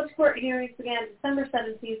 The salvage court hearings began December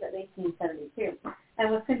 17th of 1872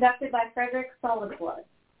 and was conducted by Frederick Solidblood.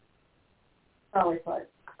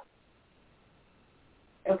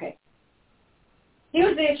 Okay. He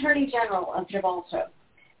was the Attorney General of Gibraltar.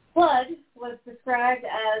 Blood was described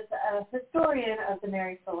as a historian of the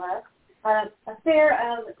Mary Celeste, as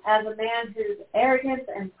a man whose arrogance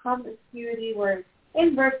and promiscuity were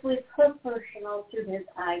inversely proportional to his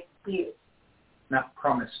IQ. Not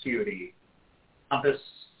promiscuity.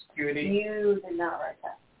 Pompouscuity? You did not write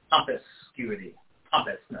that. Pompouscuity.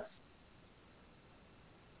 Pompousness.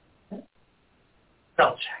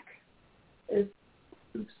 Spell check.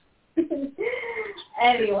 Oops.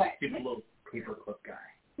 Anyway. Stupid little paperclip guy.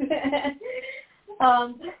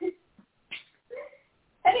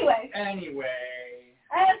 Anyway.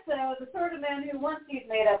 And so, the sort of man who once he's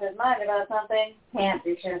made up his mind about something can't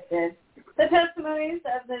be shifted. The testimonies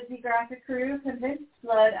of the DeGrasse crew convinced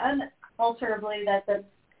Flood unalterably that the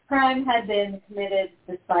crime had been committed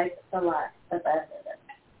despite the lack of evidence.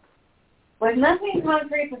 With nothing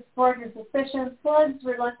concrete to support his suspicions, Flood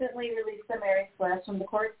reluctantly released the Mary Celeste from the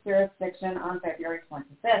court's jurisdiction on February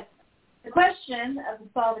 25th. The question of the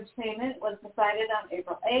salvage payment was decided on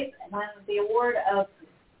April 8th, and the award of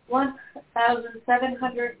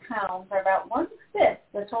 £1,700, or about one-fifth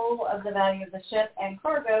the total of the value of the ship and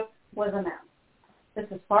cargo, was announced. This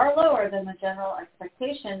is far lower than the general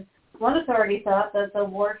expectation. One authority thought that the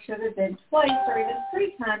award should have been twice or even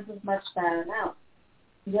 3 times as much that amount,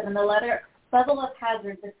 given the level of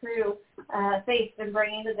hazard the crew faced in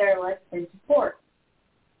bringing the derelict into port.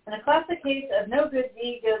 In a classic case of no good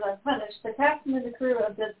deed goes unpunished, the captain and the crew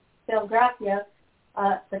of the De Gracia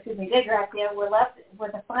were left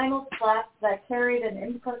with a final slap that carried an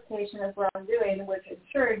implication of wrongdoing, which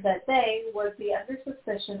ensured that they would be under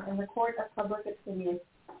suspicion in the court of public opinion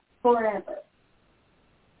forever.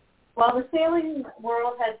 While the sailing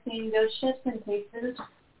world has seen ghost ships in cases,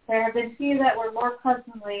 there have been few that were more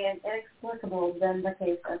puzzling and inexplicable than the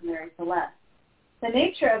case of Mary Celeste. The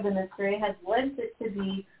nature of the mystery has led it to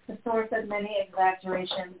be the source of many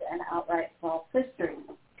exaggerations and outright false histories.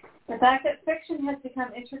 The fact that fiction has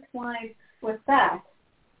become intertwined with fact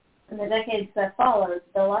in the decades that followed,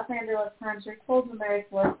 the Los Angeles Times retold the Mary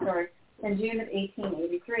Celeste story in June of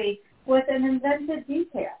 1883 with an invented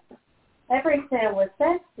detail. Every sail was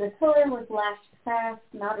set, the tiller was lashed fast,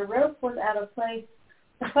 not a rope was out of place,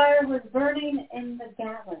 the fire was burning in the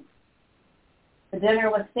gallon. The dinner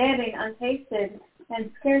was standing untasted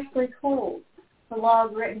and scarcely cold, the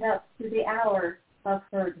log written up to the hour of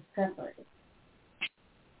her discovery.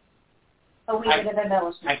 A wee bit of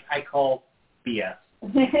embellishment. I call BS.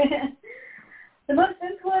 The most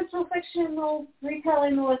influential fictional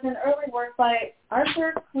retelling was an early work by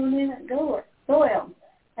Arthur Conan Doyle,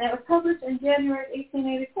 and it was published in January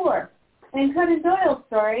 1884. In Conan Doyle's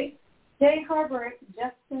story, J. Harborough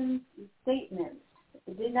Justin's statement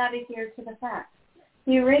did not adhere to the facts.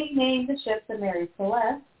 He renamed the ship the Mary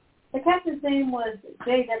Celeste. The captain's name was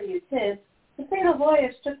J.W. Tibbs. The fatal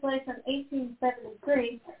voyage took place in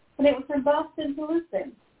 1873, and it was from Boston to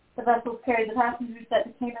Lisbon. The vessels carried the passengers that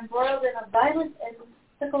became embroiled in a violent and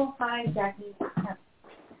mystical hijacking attempt.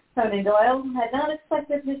 Conan Doyle had not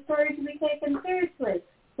expected his story to be taken seriously,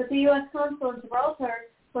 but the U.S. consul in Gibraltar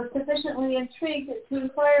was sufficiently intrigued to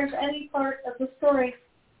inquire if any part of the story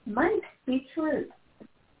might be true.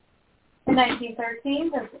 In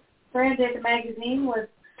 1913, the branded magazine was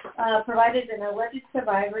provided an alleged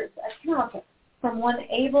survivor's account from one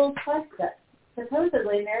Abel Prescott,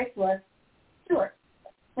 supposedly Mary Celeste Stewart.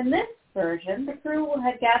 In this version, the crew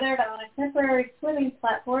had gathered on a temporary swimming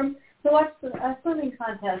platform to watch a swimming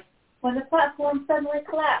contest when the platform suddenly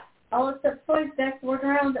collapsed. All except Floyd's decks were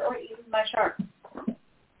drowned or eaten by sharks.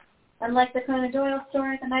 Unlike the Conan Doyle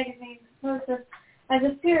story, the magazine proposed this as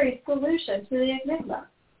a serious solution to the enigma,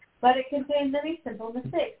 but it contained many simple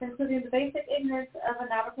mistakes, including the basic ignorance of a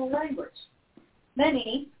nautical language.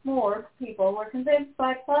 Many more people were convinced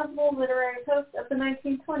by plausible literary posts of the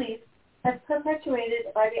 1920s as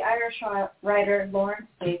perpetuated by the Irish writer Lawrence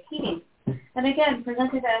J. Keating, and again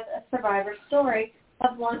presented as a survivor story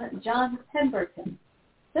of one John Pemberton.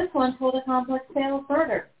 This one told a complex tale of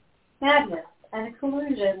murder, madness, and a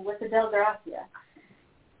collusion with the Del Gracia.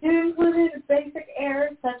 It included basic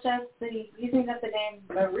errors such as the using of the name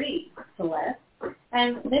Marie Celeste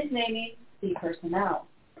and misnaming the personnel.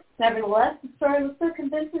 Nevertheless, the story was so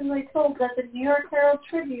convincingly told that the New York Herald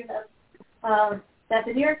Tribune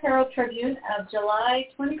of July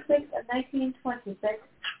 26, 1926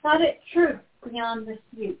 thought it truth beyond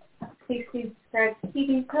dispute. Hastings described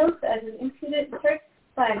Keating's post as an impudent trick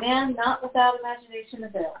by a man not without imagination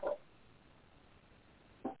available.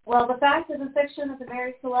 While the fact of the fiction of the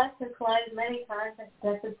Mary Celeste has collided many times and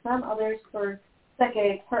suggested some others for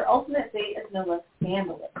decades, her ultimate fate is no less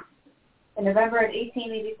scandalous. In November of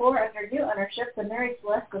 1884, under new ownership, the Mary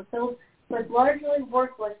Celeste was filled with largely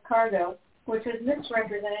worthless cargo, which was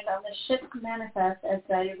misrepresented on the ship's manifest as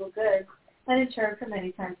valuable goods and insured for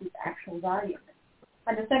many times its actual value.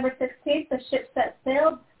 On December 16th, the ship set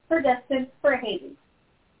sail for destined for Haiti.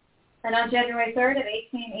 And on January 3rd of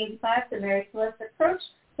 1885, the Mary Celeste approached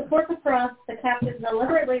the Port-au-Prince. The captain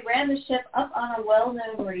deliberately ran the ship up on a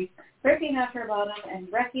well-known reef, breaking out her bottom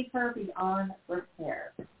and wrecking her beyond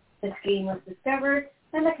repair. The scheme was discovered,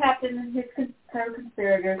 and the captain and his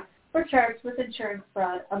co-conspirators were charged with insurance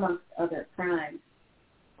fraud, amongst other crimes.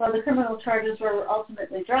 While the criminal charges were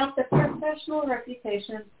ultimately dropped, the professional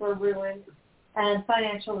reputations were ruined, and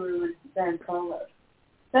financial ruin then followed.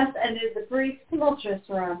 Thus ended the brief, tumultuous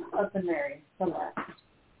run of the Mary Celeste.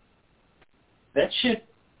 That ship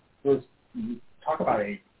was, talk about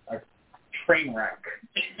a train wreck,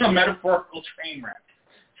 a metaphorical train wreck.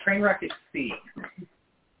 Train wreck at sea.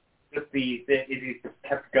 It just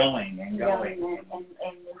kept going and going. And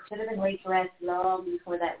it should have been redressed long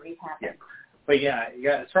before that reef happened. Yeah. But yeah,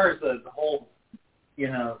 as far as the whole,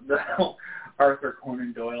 the whole Arthur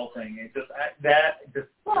Conan Doyle thing,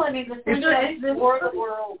 Well, I mean, the thing is, the War of the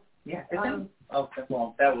World. Yeah. That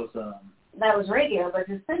was. That was radio, but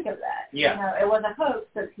just think of that. Yeah. It was a hoax,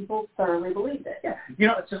 but people thoroughly believed it.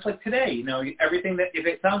 Yeah. It's just like today. Everything that if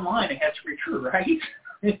it's online, it has to be true, right?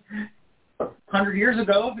 100 years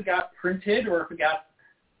ago, if it got printed or if it got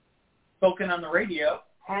spoken on the radio,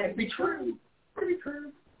 it'd be true. Pretty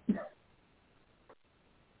true.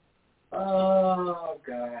 Oh,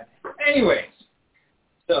 God. Anyways,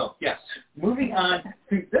 so, yes, moving on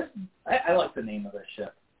to this. I like the name of this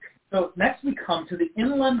ship. So next we come to the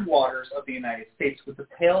inland waters of the United States with the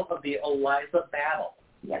tale of the Eliza Battle.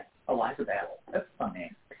 Yes. Eliza Battle. That's a fun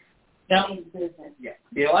name. Now, yeah,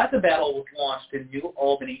 the Eliza Battle was launched in New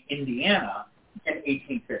Albany, Indiana in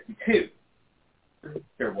 1852.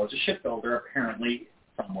 There was a shipbuilder apparently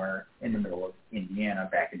somewhere in the middle of Indiana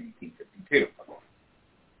back in 1852.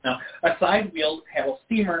 Now, a side-wheeled paddle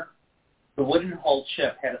steamer, the wooden-hulled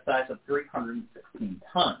ship had a size of 316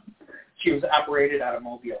 tons. She was operated out of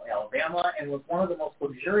Mobile, Alabama, and was one of the most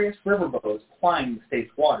luxurious riverboats plying the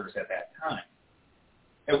state's waters at that time.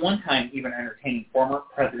 At one time, even entertaining former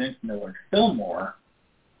President Millard Fillmore,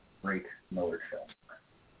 great Millard Fillmore,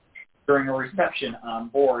 during a reception on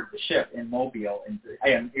board the ship in Mobile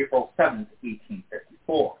on April 7,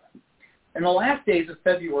 1854. In the last days of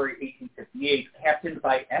February 1858, captained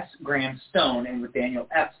by S. Graham Stone and with Daniel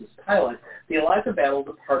Epps as pilot, the Eliza Battle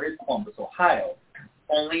departed Columbus, Ohio,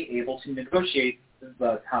 only able to negotiate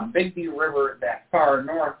the Tombigbee River that far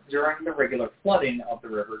north during the regular flooding of the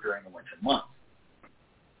river during the winter months.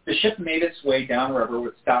 The ship made its way downriver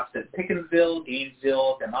with stops at Pickensville,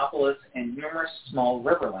 Gainesville, Demopolis, and numerous small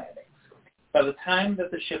river landings. By the time that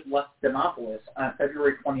the ship left Demopolis on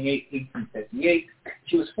February 28, 1858,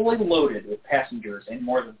 she was fully loaded with passengers and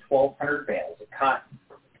more than 1,200 bales of cotton.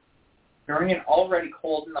 During an already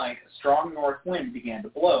cold night, a strong north wind began to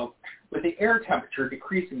blow, with the air temperature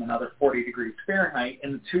decreasing another 40 degrees Fahrenheit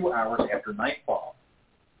in the 2 hours after nightfall.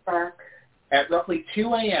 At roughly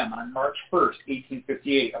 2 a.m. on March 1,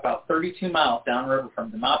 1858, about 32 miles downriver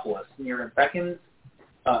from Demopolis, near Beckley's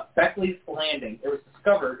Landing, it was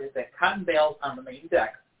discovered that cotton bales on the main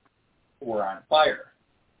deck were on fire.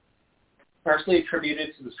 Partially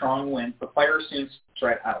attributed to the strong winds, the fire soon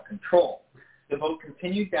spread out of control. The boat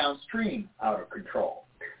continued downstream out of control.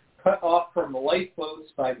 Cut off from the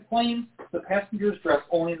lifeboats by the flames, the passengers dressed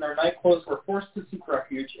only in their nightclothes were forced to seek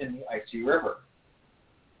refuge in the icy river.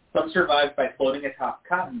 Some survived by floating atop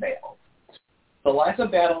cotton bales. The Eliza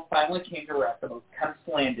Battle finally came to rest about Kemp's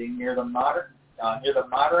Landing near the modern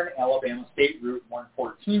Alabama State Route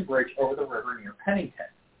 114 bridge over the river near Pennington.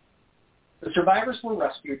 The survivors were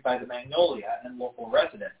rescued by the Magnolia and local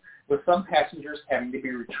residents, with some passengers having to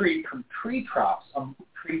be retrieved from tree tops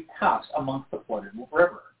amongst the flooded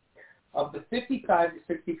river. Of the 55 to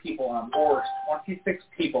 60 people on board, 26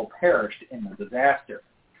 people perished in the disaster.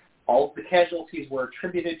 All of the casualties were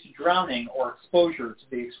attributed to drowning or exposure to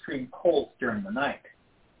the extreme cold during the night.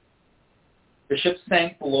 The ship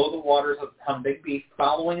sank below the waters of Tombigbee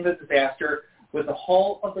following the disaster, with the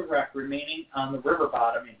hull of the wreck remaining on the river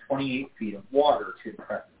bottom in 28 feet of water to the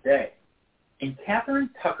present day. In Catherine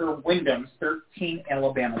Tucker Wyndham's 13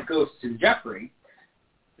 Alabama Ghosts in Jeopardy,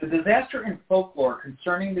 the disaster and folklore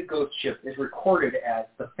concerning the ghost ship is recorded as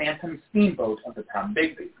the Phantom Steamboat of the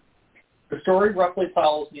Tombigbee. The story roughly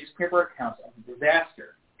follows newspaper accounts of the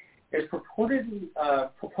disaster. It is purported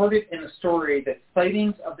in the story that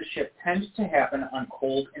sightings of the ship tend to happen on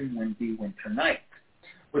cold and windy winter nights,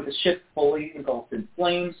 with the ship fully engulfed in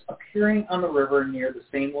flames, appearing on the river near the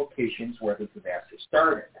same locations where the disaster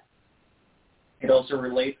started. It also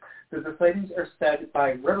relates that the sightings are said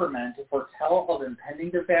by rivermen to foretell of impending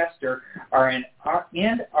disaster and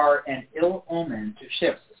are an ill omen to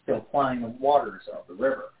ships still plying the waters of the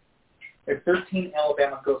river. As 13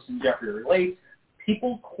 Alabama Ghosts in Jeopardy relates,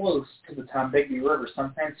 people close to the Tombigbee River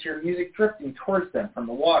sometimes hear music drifting towards them from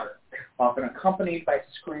the water, often accompanied by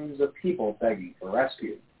screams of people begging for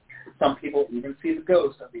rescue. Some people even see the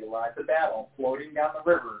ghost of the Eliza Battle floating down the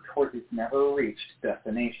river towards its never-reached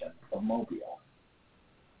destination of Mobile.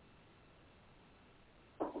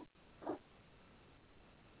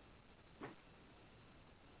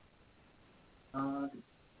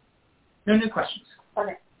 No new questions.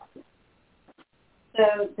 Okay.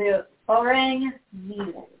 So the Orang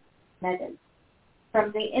Medan.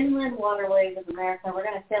 From the inland waterways of America, we're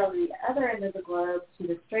going to sail to the other end of the globe to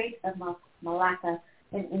the Strait of Malacca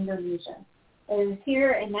in Indonesia. It is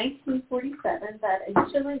here in 1947 that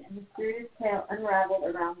a chilling and mysterious tale unraveled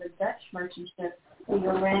around the Dutch merchant ship, the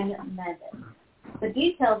Orang Medan. The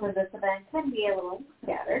details of this event can be a little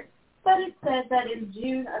scattered, but it's said that in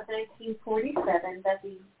June of 1947 that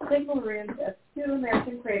the signal rooms of two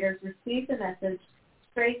American traders received a message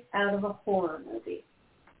straight out of a horror movie.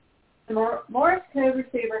 The Morse code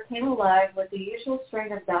receiver came alive with the usual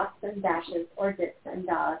string of dots and dashes, or dips and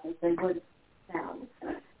dots, as they would sound.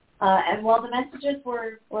 And while the messages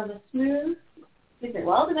were smooth,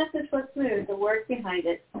 the words behind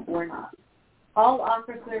it were not. All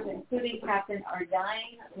officers, including captain, are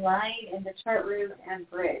lying in the chart room and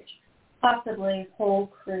bridge, possibly whole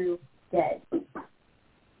crew dead.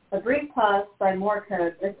 A brief pause by Morse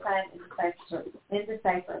code, this time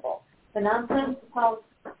indecipherable. The nonsense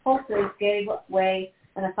pulses gave way,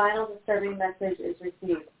 and a final disturbing message is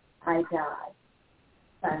received. I die.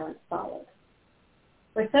 Silence followed.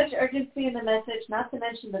 With such urgency in the message, not to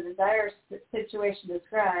mention the dire situation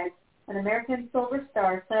described, an American Silver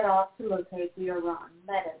Star set off to locate the Orang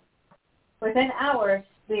Medan. Within hours,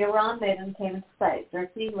 the Orang Medan came into sight,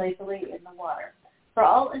 drifting lazily in the water. For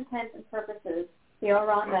all intents and purposes, the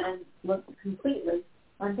Orang Medan looked completely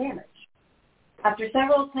undamaged. After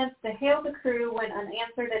several attempts to hail the crew when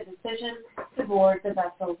unanswered, a decision to board the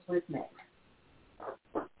vessels was made.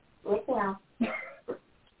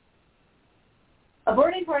 A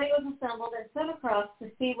boarding party was assembled and sent across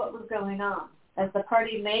to see what was going on. As the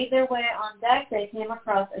party made their way on deck, they came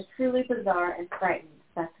across a truly bizarre and frightening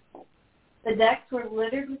spectacle. The decks were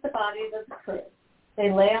littered with the bodies of the crew. They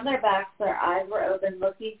lay on their backs, their eyes were open,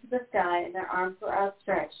 looking to the sky, and their arms were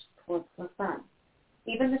outstretched towards the sun.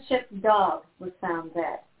 Even the ship's dog was found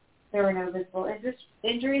dead. There were no visible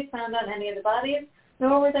injuries found on any of the bodies,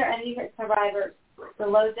 nor were there any survivors.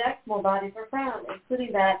 Below deck, more bodies were found,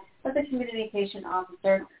 including that of the communication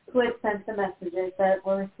officer who had sent the messages that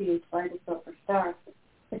were received by the Silver Star.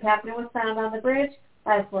 The captain was found on the bridge,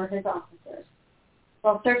 as were his officers.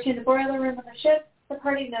 While searching the boiler room of the ship, the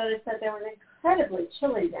party noticed that there was incredibly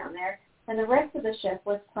chilly down there, and the rest of the ship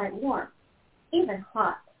was quite warm, even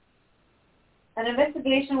hot. An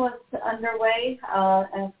investigation was underway,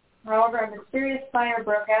 however, a mysterious fire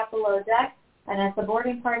broke out below deck, and as the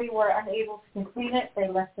boarding party were unable to contain it, they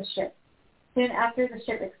left the ship. Soon after, the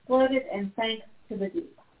ship exploded and sank to the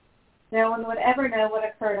deep. No one would ever know what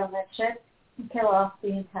occurred on that ship and kill off the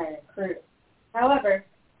entire crew. However,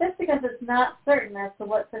 just because it's not certain as to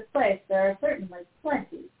what took place, there are certainly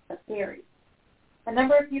plenty of theories. A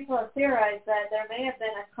number of people have theorized that there may have been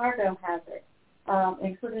a cargo hazard,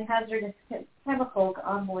 including hazardous chemicals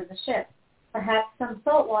on board the ship. Perhaps some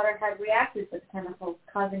salt water had reacted with chemicals,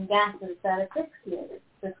 causing gases that asphyxiated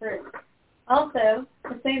the crew. Also,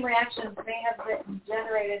 the same reactions may have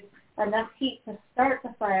generated enough heat to start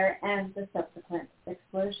the fire and the subsequent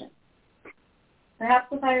explosion. Perhaps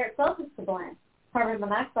the fire itself is to blame. Carbon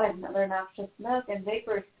monoxide and other noxious smoke and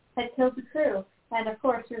vapors had killed the crew and, of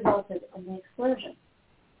course, resulted in the explosion.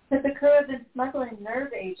 Could the crew have been smuggling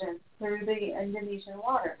nerve agents through the Indonesian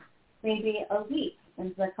water? Maybe a leak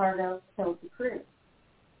into the cargo killed the crew.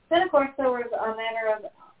 Then, of course, there was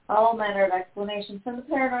all manner of explanations from the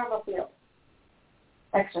paranormal field.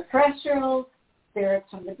 Extraterrestrials, spirits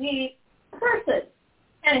from the deep, curses,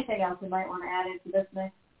 anything else you might want to add into this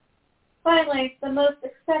mix. Finally, the most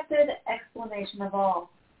accepted explanation of all,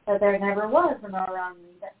 that there never was an Orang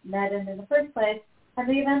Medan in the first place, and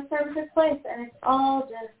the events never took place, and it's all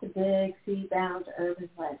just a big sea-bound urban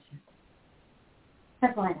legend.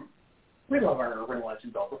 That's why not. We love our urban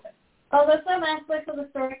legends all the time. Although some aspects of the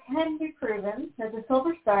story can be proven, that the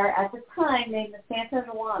Silver Star, at the time named the Santa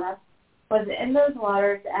Juana, was in those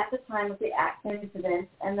waters at the time of the incident,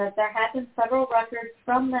 and that there had been several records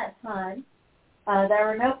from that time. There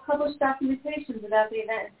were no published documentations about the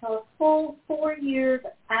event until a full 4 years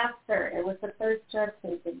after it was supposed to have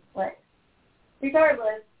taken place.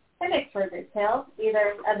 Regardless, it makes for a good tale,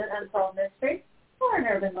 either as an unsolved mystery or an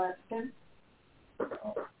urban legend.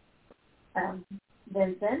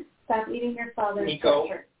 Vincent, stop eating your father's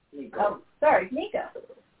treasure. Nico. Oh, sorry, Nico.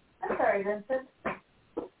 I'm sorry, Vincent.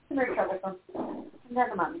 It's very troublesome.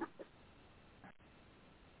 Never mind.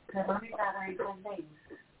 Because mommy's not wearing 10 things.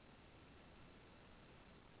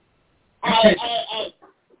 Hey.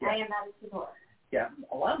 I am not a support. Yeah,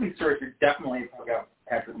 a lot of these stories are definitely, like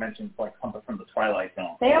Patrick mentioned, like something from the Twilight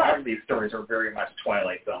Zone. They are. A lot of these stories are very much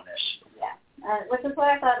Twilight Zone-ish. Yeah, which is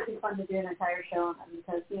why I thought it would be fun to do an entire show on them,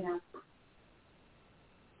 because,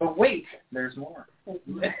 But wait, there's more.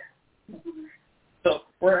 So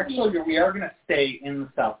we are going to stay in the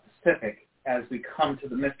South Pacific as we come to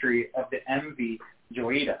the mystery of the MV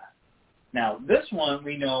Joyita. Now, this one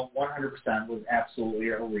we know 100% was absolutely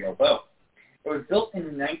a real boat. It was built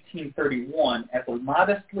in 1931 as a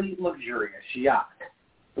modestly luxurious yacht.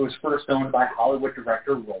 It was first owned by Hollywood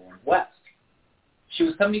director Roland West. She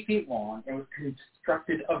was 70 feet long and was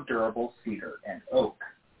constructed of durable cedar and oak.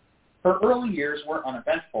 Her early years were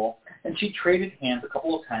uneventful, and she traded hands a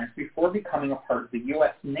couple of times before becoming a part of the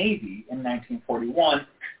U.S. Navy in 1941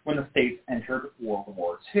 when the States entered World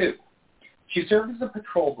War II. She served as a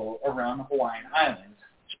patrol boat around the Hawaiian Islands,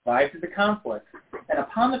 survived the conflict, and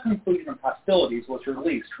upon the conclusion of hostilities was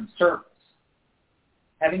released from service.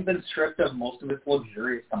 Having been stripped of most of its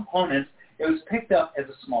luxurious components, it was picked up as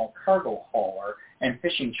a small cargo hauler and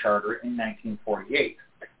fishing charter in 1948,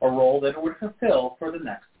 a role that it would fulfill for the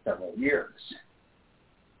next several years.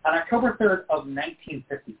 On October 3rd of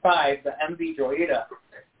 1955, the MV Joyita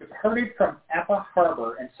departed from Appa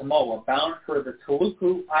Harbor in Samoa bound for the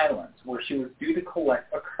Tuluku Islands, where she was due to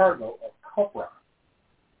collect a cargo of copra.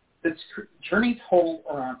 This journey totaled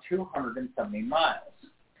around 270 miles.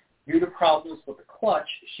 Due to problems with the clutch,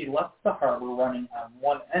 she left the harbor running on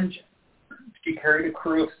one engine. She carried a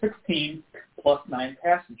crew of 16 plus 9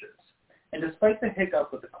 passengers. And despite the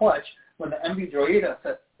hiccup with the clutch, when the MV Joyita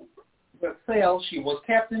set sail, she was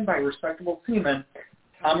captained by respectable seaman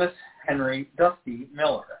Thomas Henry Dusty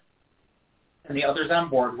Miller. And the others on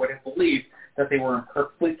board would have believed that they were in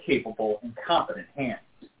perfectly capable and competent hands.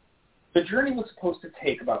 The journey was supposed to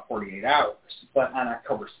take about 48 hours, but on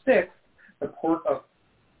October 6th, the port of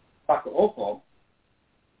Paku'oko,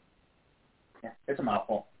 it's a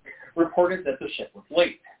mouthful, reported that the ship was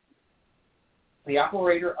late. The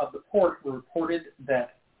operator of the port reported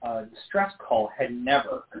that a distress call had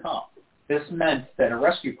never come. This meant that a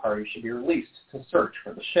rescue party should be released to search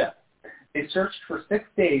for the ship. They searched for 6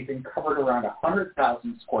 days and covered around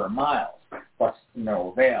 100,000 square miles, but to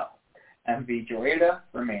no avail. MV Joyita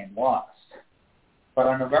remained lost. But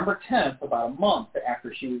on November 10th, about a month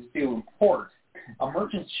after she was due in port, a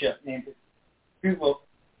merchant ship named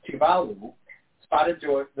Tuvalu spotted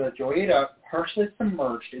the Joyita partially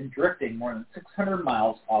submerged and drifting more than 600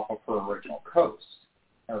 miles off of her original course.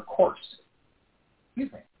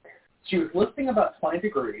 She was lifting about 20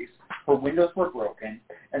 degrees, her windows were broken,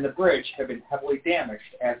 and the bridge had been heavily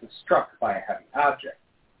damaged as if struck by a heavy object.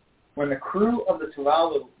 When the crew of the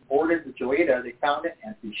Tuvalu boarded the Joyita, they found an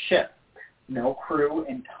empty ship. No crew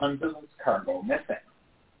and tons of its cargo missing.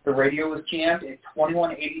 The radio was jammed at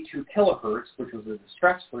 2182 kilohertz, which was a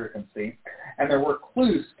distress frequency, and there were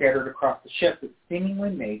clues scattered across the ship that seemingly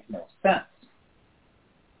made no sense.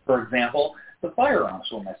 For example, the firearms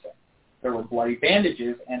were missing. There were bloody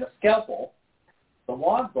bandages and a scalpel. The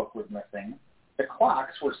logbook was missing. The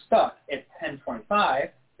clocks were stuck at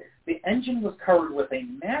 10:25. The engine was covered with a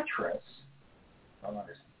mattress.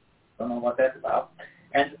 Don't know what that's about.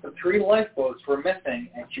 And the 3 lifeboats were missing,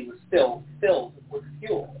 and she was still filled with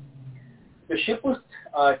fuel. The ship was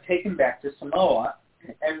taken back to Samoa,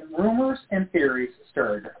 and rumors and theories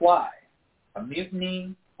started to fly. A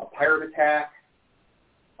mutiny, a pirate attack,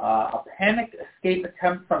 a panicked escape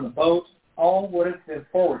attempt from the boat, all would have been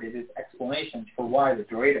forwarded as explanations for why the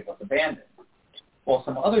Joyita was abandoned. While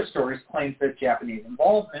some other stories claimed that Japanese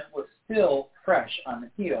involvement was still fresh on the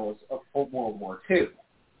heels of World War II.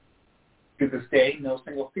 To this day, no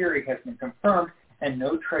single theory has been confirmed, and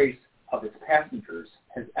no trace of its passengers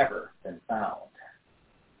has ever been found.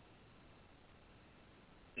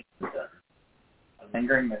 A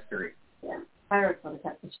lingering mystery. Yeah, pirates would have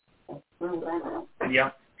kept the ship.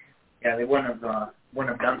 Yeah, they wouldn't have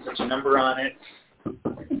done such a number on it.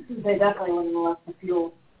 They definitely wouldn't have left the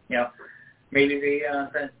fuel. Yeah, maybe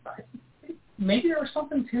maybe there was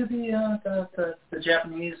something to the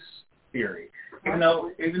Japanese theory. Even though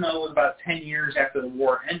it was about 10 years after the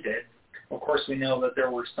war ended, of course we know that there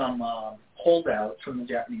were some holdouts from the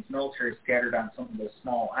Japanese military scattered on some of those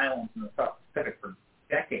small islands in the South Pacific for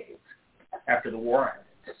decades after the war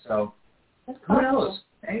ended. So who knows?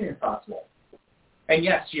 Anything's possible. And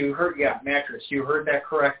yes, you heard, mattress. You heard that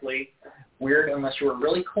correctly. Weird, unless you were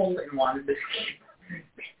really cold and wanted to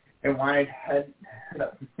and wanted head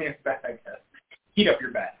up your bed, I guess. Heat up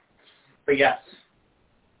your bed. But yes,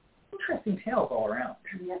 interesting tales all around.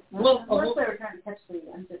 Yeah. Unless they were trying to catch the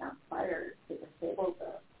engine on fire to disable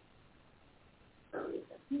the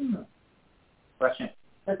reason. Question.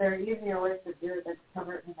 But there are easier ways to do it than to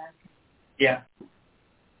cover it in a mattress. Yeah.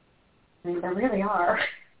 I mean, there really are.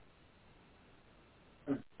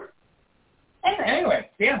 Anyway,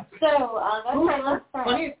 yeah. So, that's our last part.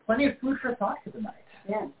 Plenty of food for thought for the night.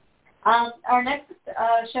 Yeah. Our next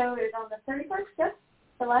show is on the 31st, yes?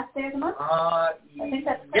 The last day of the month? I think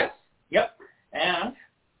that's correct. Yes. Yep.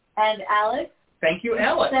 And Alex. Thank you,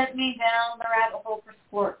 Alex. Sent me down the rabbit hole for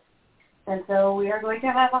sports. And so we are going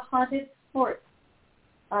to have a haunted sports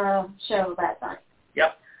show that night.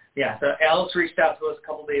 Yep. Yeah. So Alex reached out to us a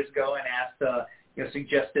couple days ago and asked,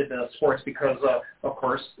 suggested sports because, of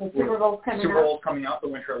course, the Super Bowl's coming up, the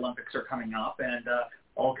Winter Olympics are coming up, and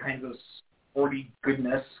all kinds of sporty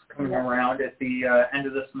goodness coming around at the end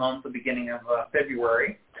of this month, the beginning of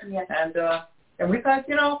February. Yes. And we thought,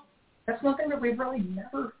 that's one thing that we've really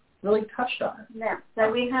never really touched on. Yeah.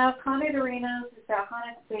 So we have haunted arenas, we've got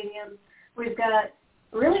haunted stadiums, we've got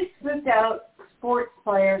really spooked out sports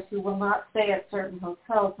players who will not stay at certain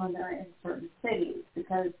hotels when they're in certain cities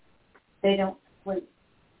because they don't sleep.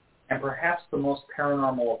 And perhaps the most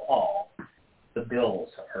paranormal of all, the bills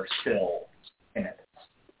are still in it.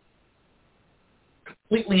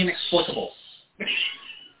 Completely inexplicable.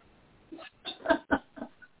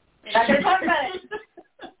 Not going to talk about it.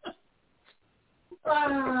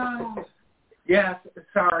 Yes,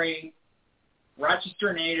 sorry.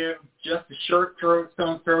 Rochester native, just a short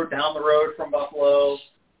stone's throw down the road from Buffalo.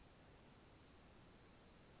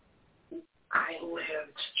 I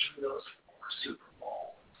lived through those 4 Super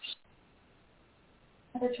Bowls.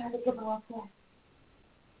 They're trying to give them off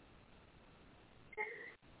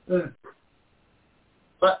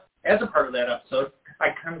But as a part of that episode,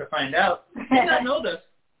 I come to find out, I did not know this,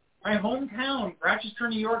 my hometown, Rochester,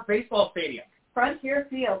 New York baseball stadium. Frontier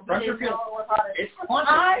Field. Frontier Field. It's haunted.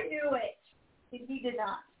 I knew it. He did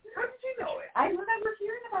not. How did you know it? I remember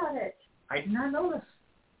hearing about it. I did not know this.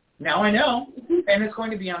 Now I know, and it's going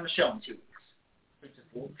to be on the show in 2 weeks. It's just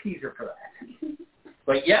a little teaser for that.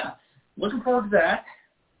 But yeah, looking forward to that.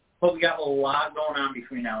 But we got a lot going on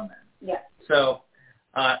between now and then. Yeah. So,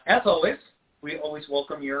 as always, we always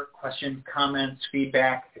welcome your questions, comments,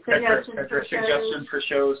 feedback, etc., suggestions for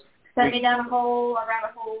shows. Send me down a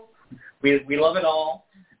rabbit hole. We love it all.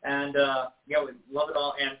 And, we love it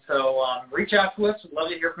all. And so reach out to us. We'd love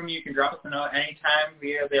to hear from you. You can drop us a note anytime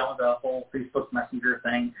via the whole Facebook Messenger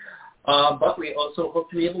thing. But we also hope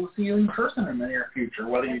to be able to see you in person in the near future,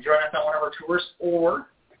 whether you join us on one of our tours or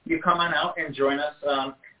you come on out and join us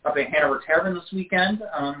up at Hanover Tavern this weekend.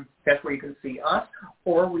 That's where you can see us.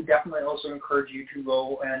 Or we definitely also encourage you to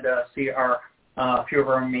go and see a few of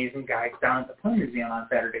our amazing guides down at the Plum Museum on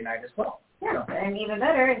Saturday night as well. Yeah, and even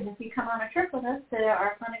better is if you come on a trip with us to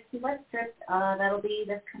our Haunted Key West trip, that'll be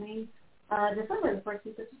this coming December, the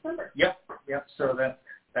 14th of December. Yep. So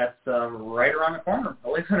that's right around the corner,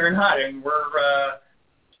 believe it or not. And we're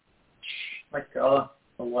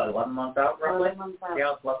 11 months out, roughly? 11 months out.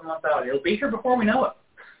 Yeah, 11 months out. It'll be here before we know it.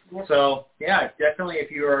 Yep. So, yeah, definitely if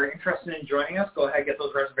you are interested in joining us, go ahead and get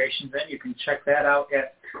those reservations in. You can check that out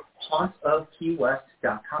at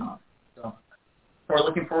hauntsofkeywest.com. So we're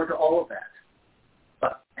looking forward to all of that.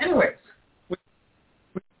 But anyways, for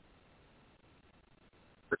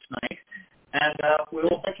tonight, and we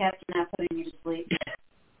will... The cat's not putting you to sleep.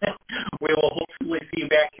 We will hopefully see you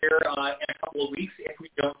back here in a couple of weeks if we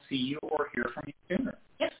don't see you or hear from you sooner.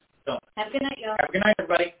 Yep. So, have a good night, y'all. Have a good night,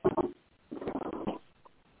 everybody.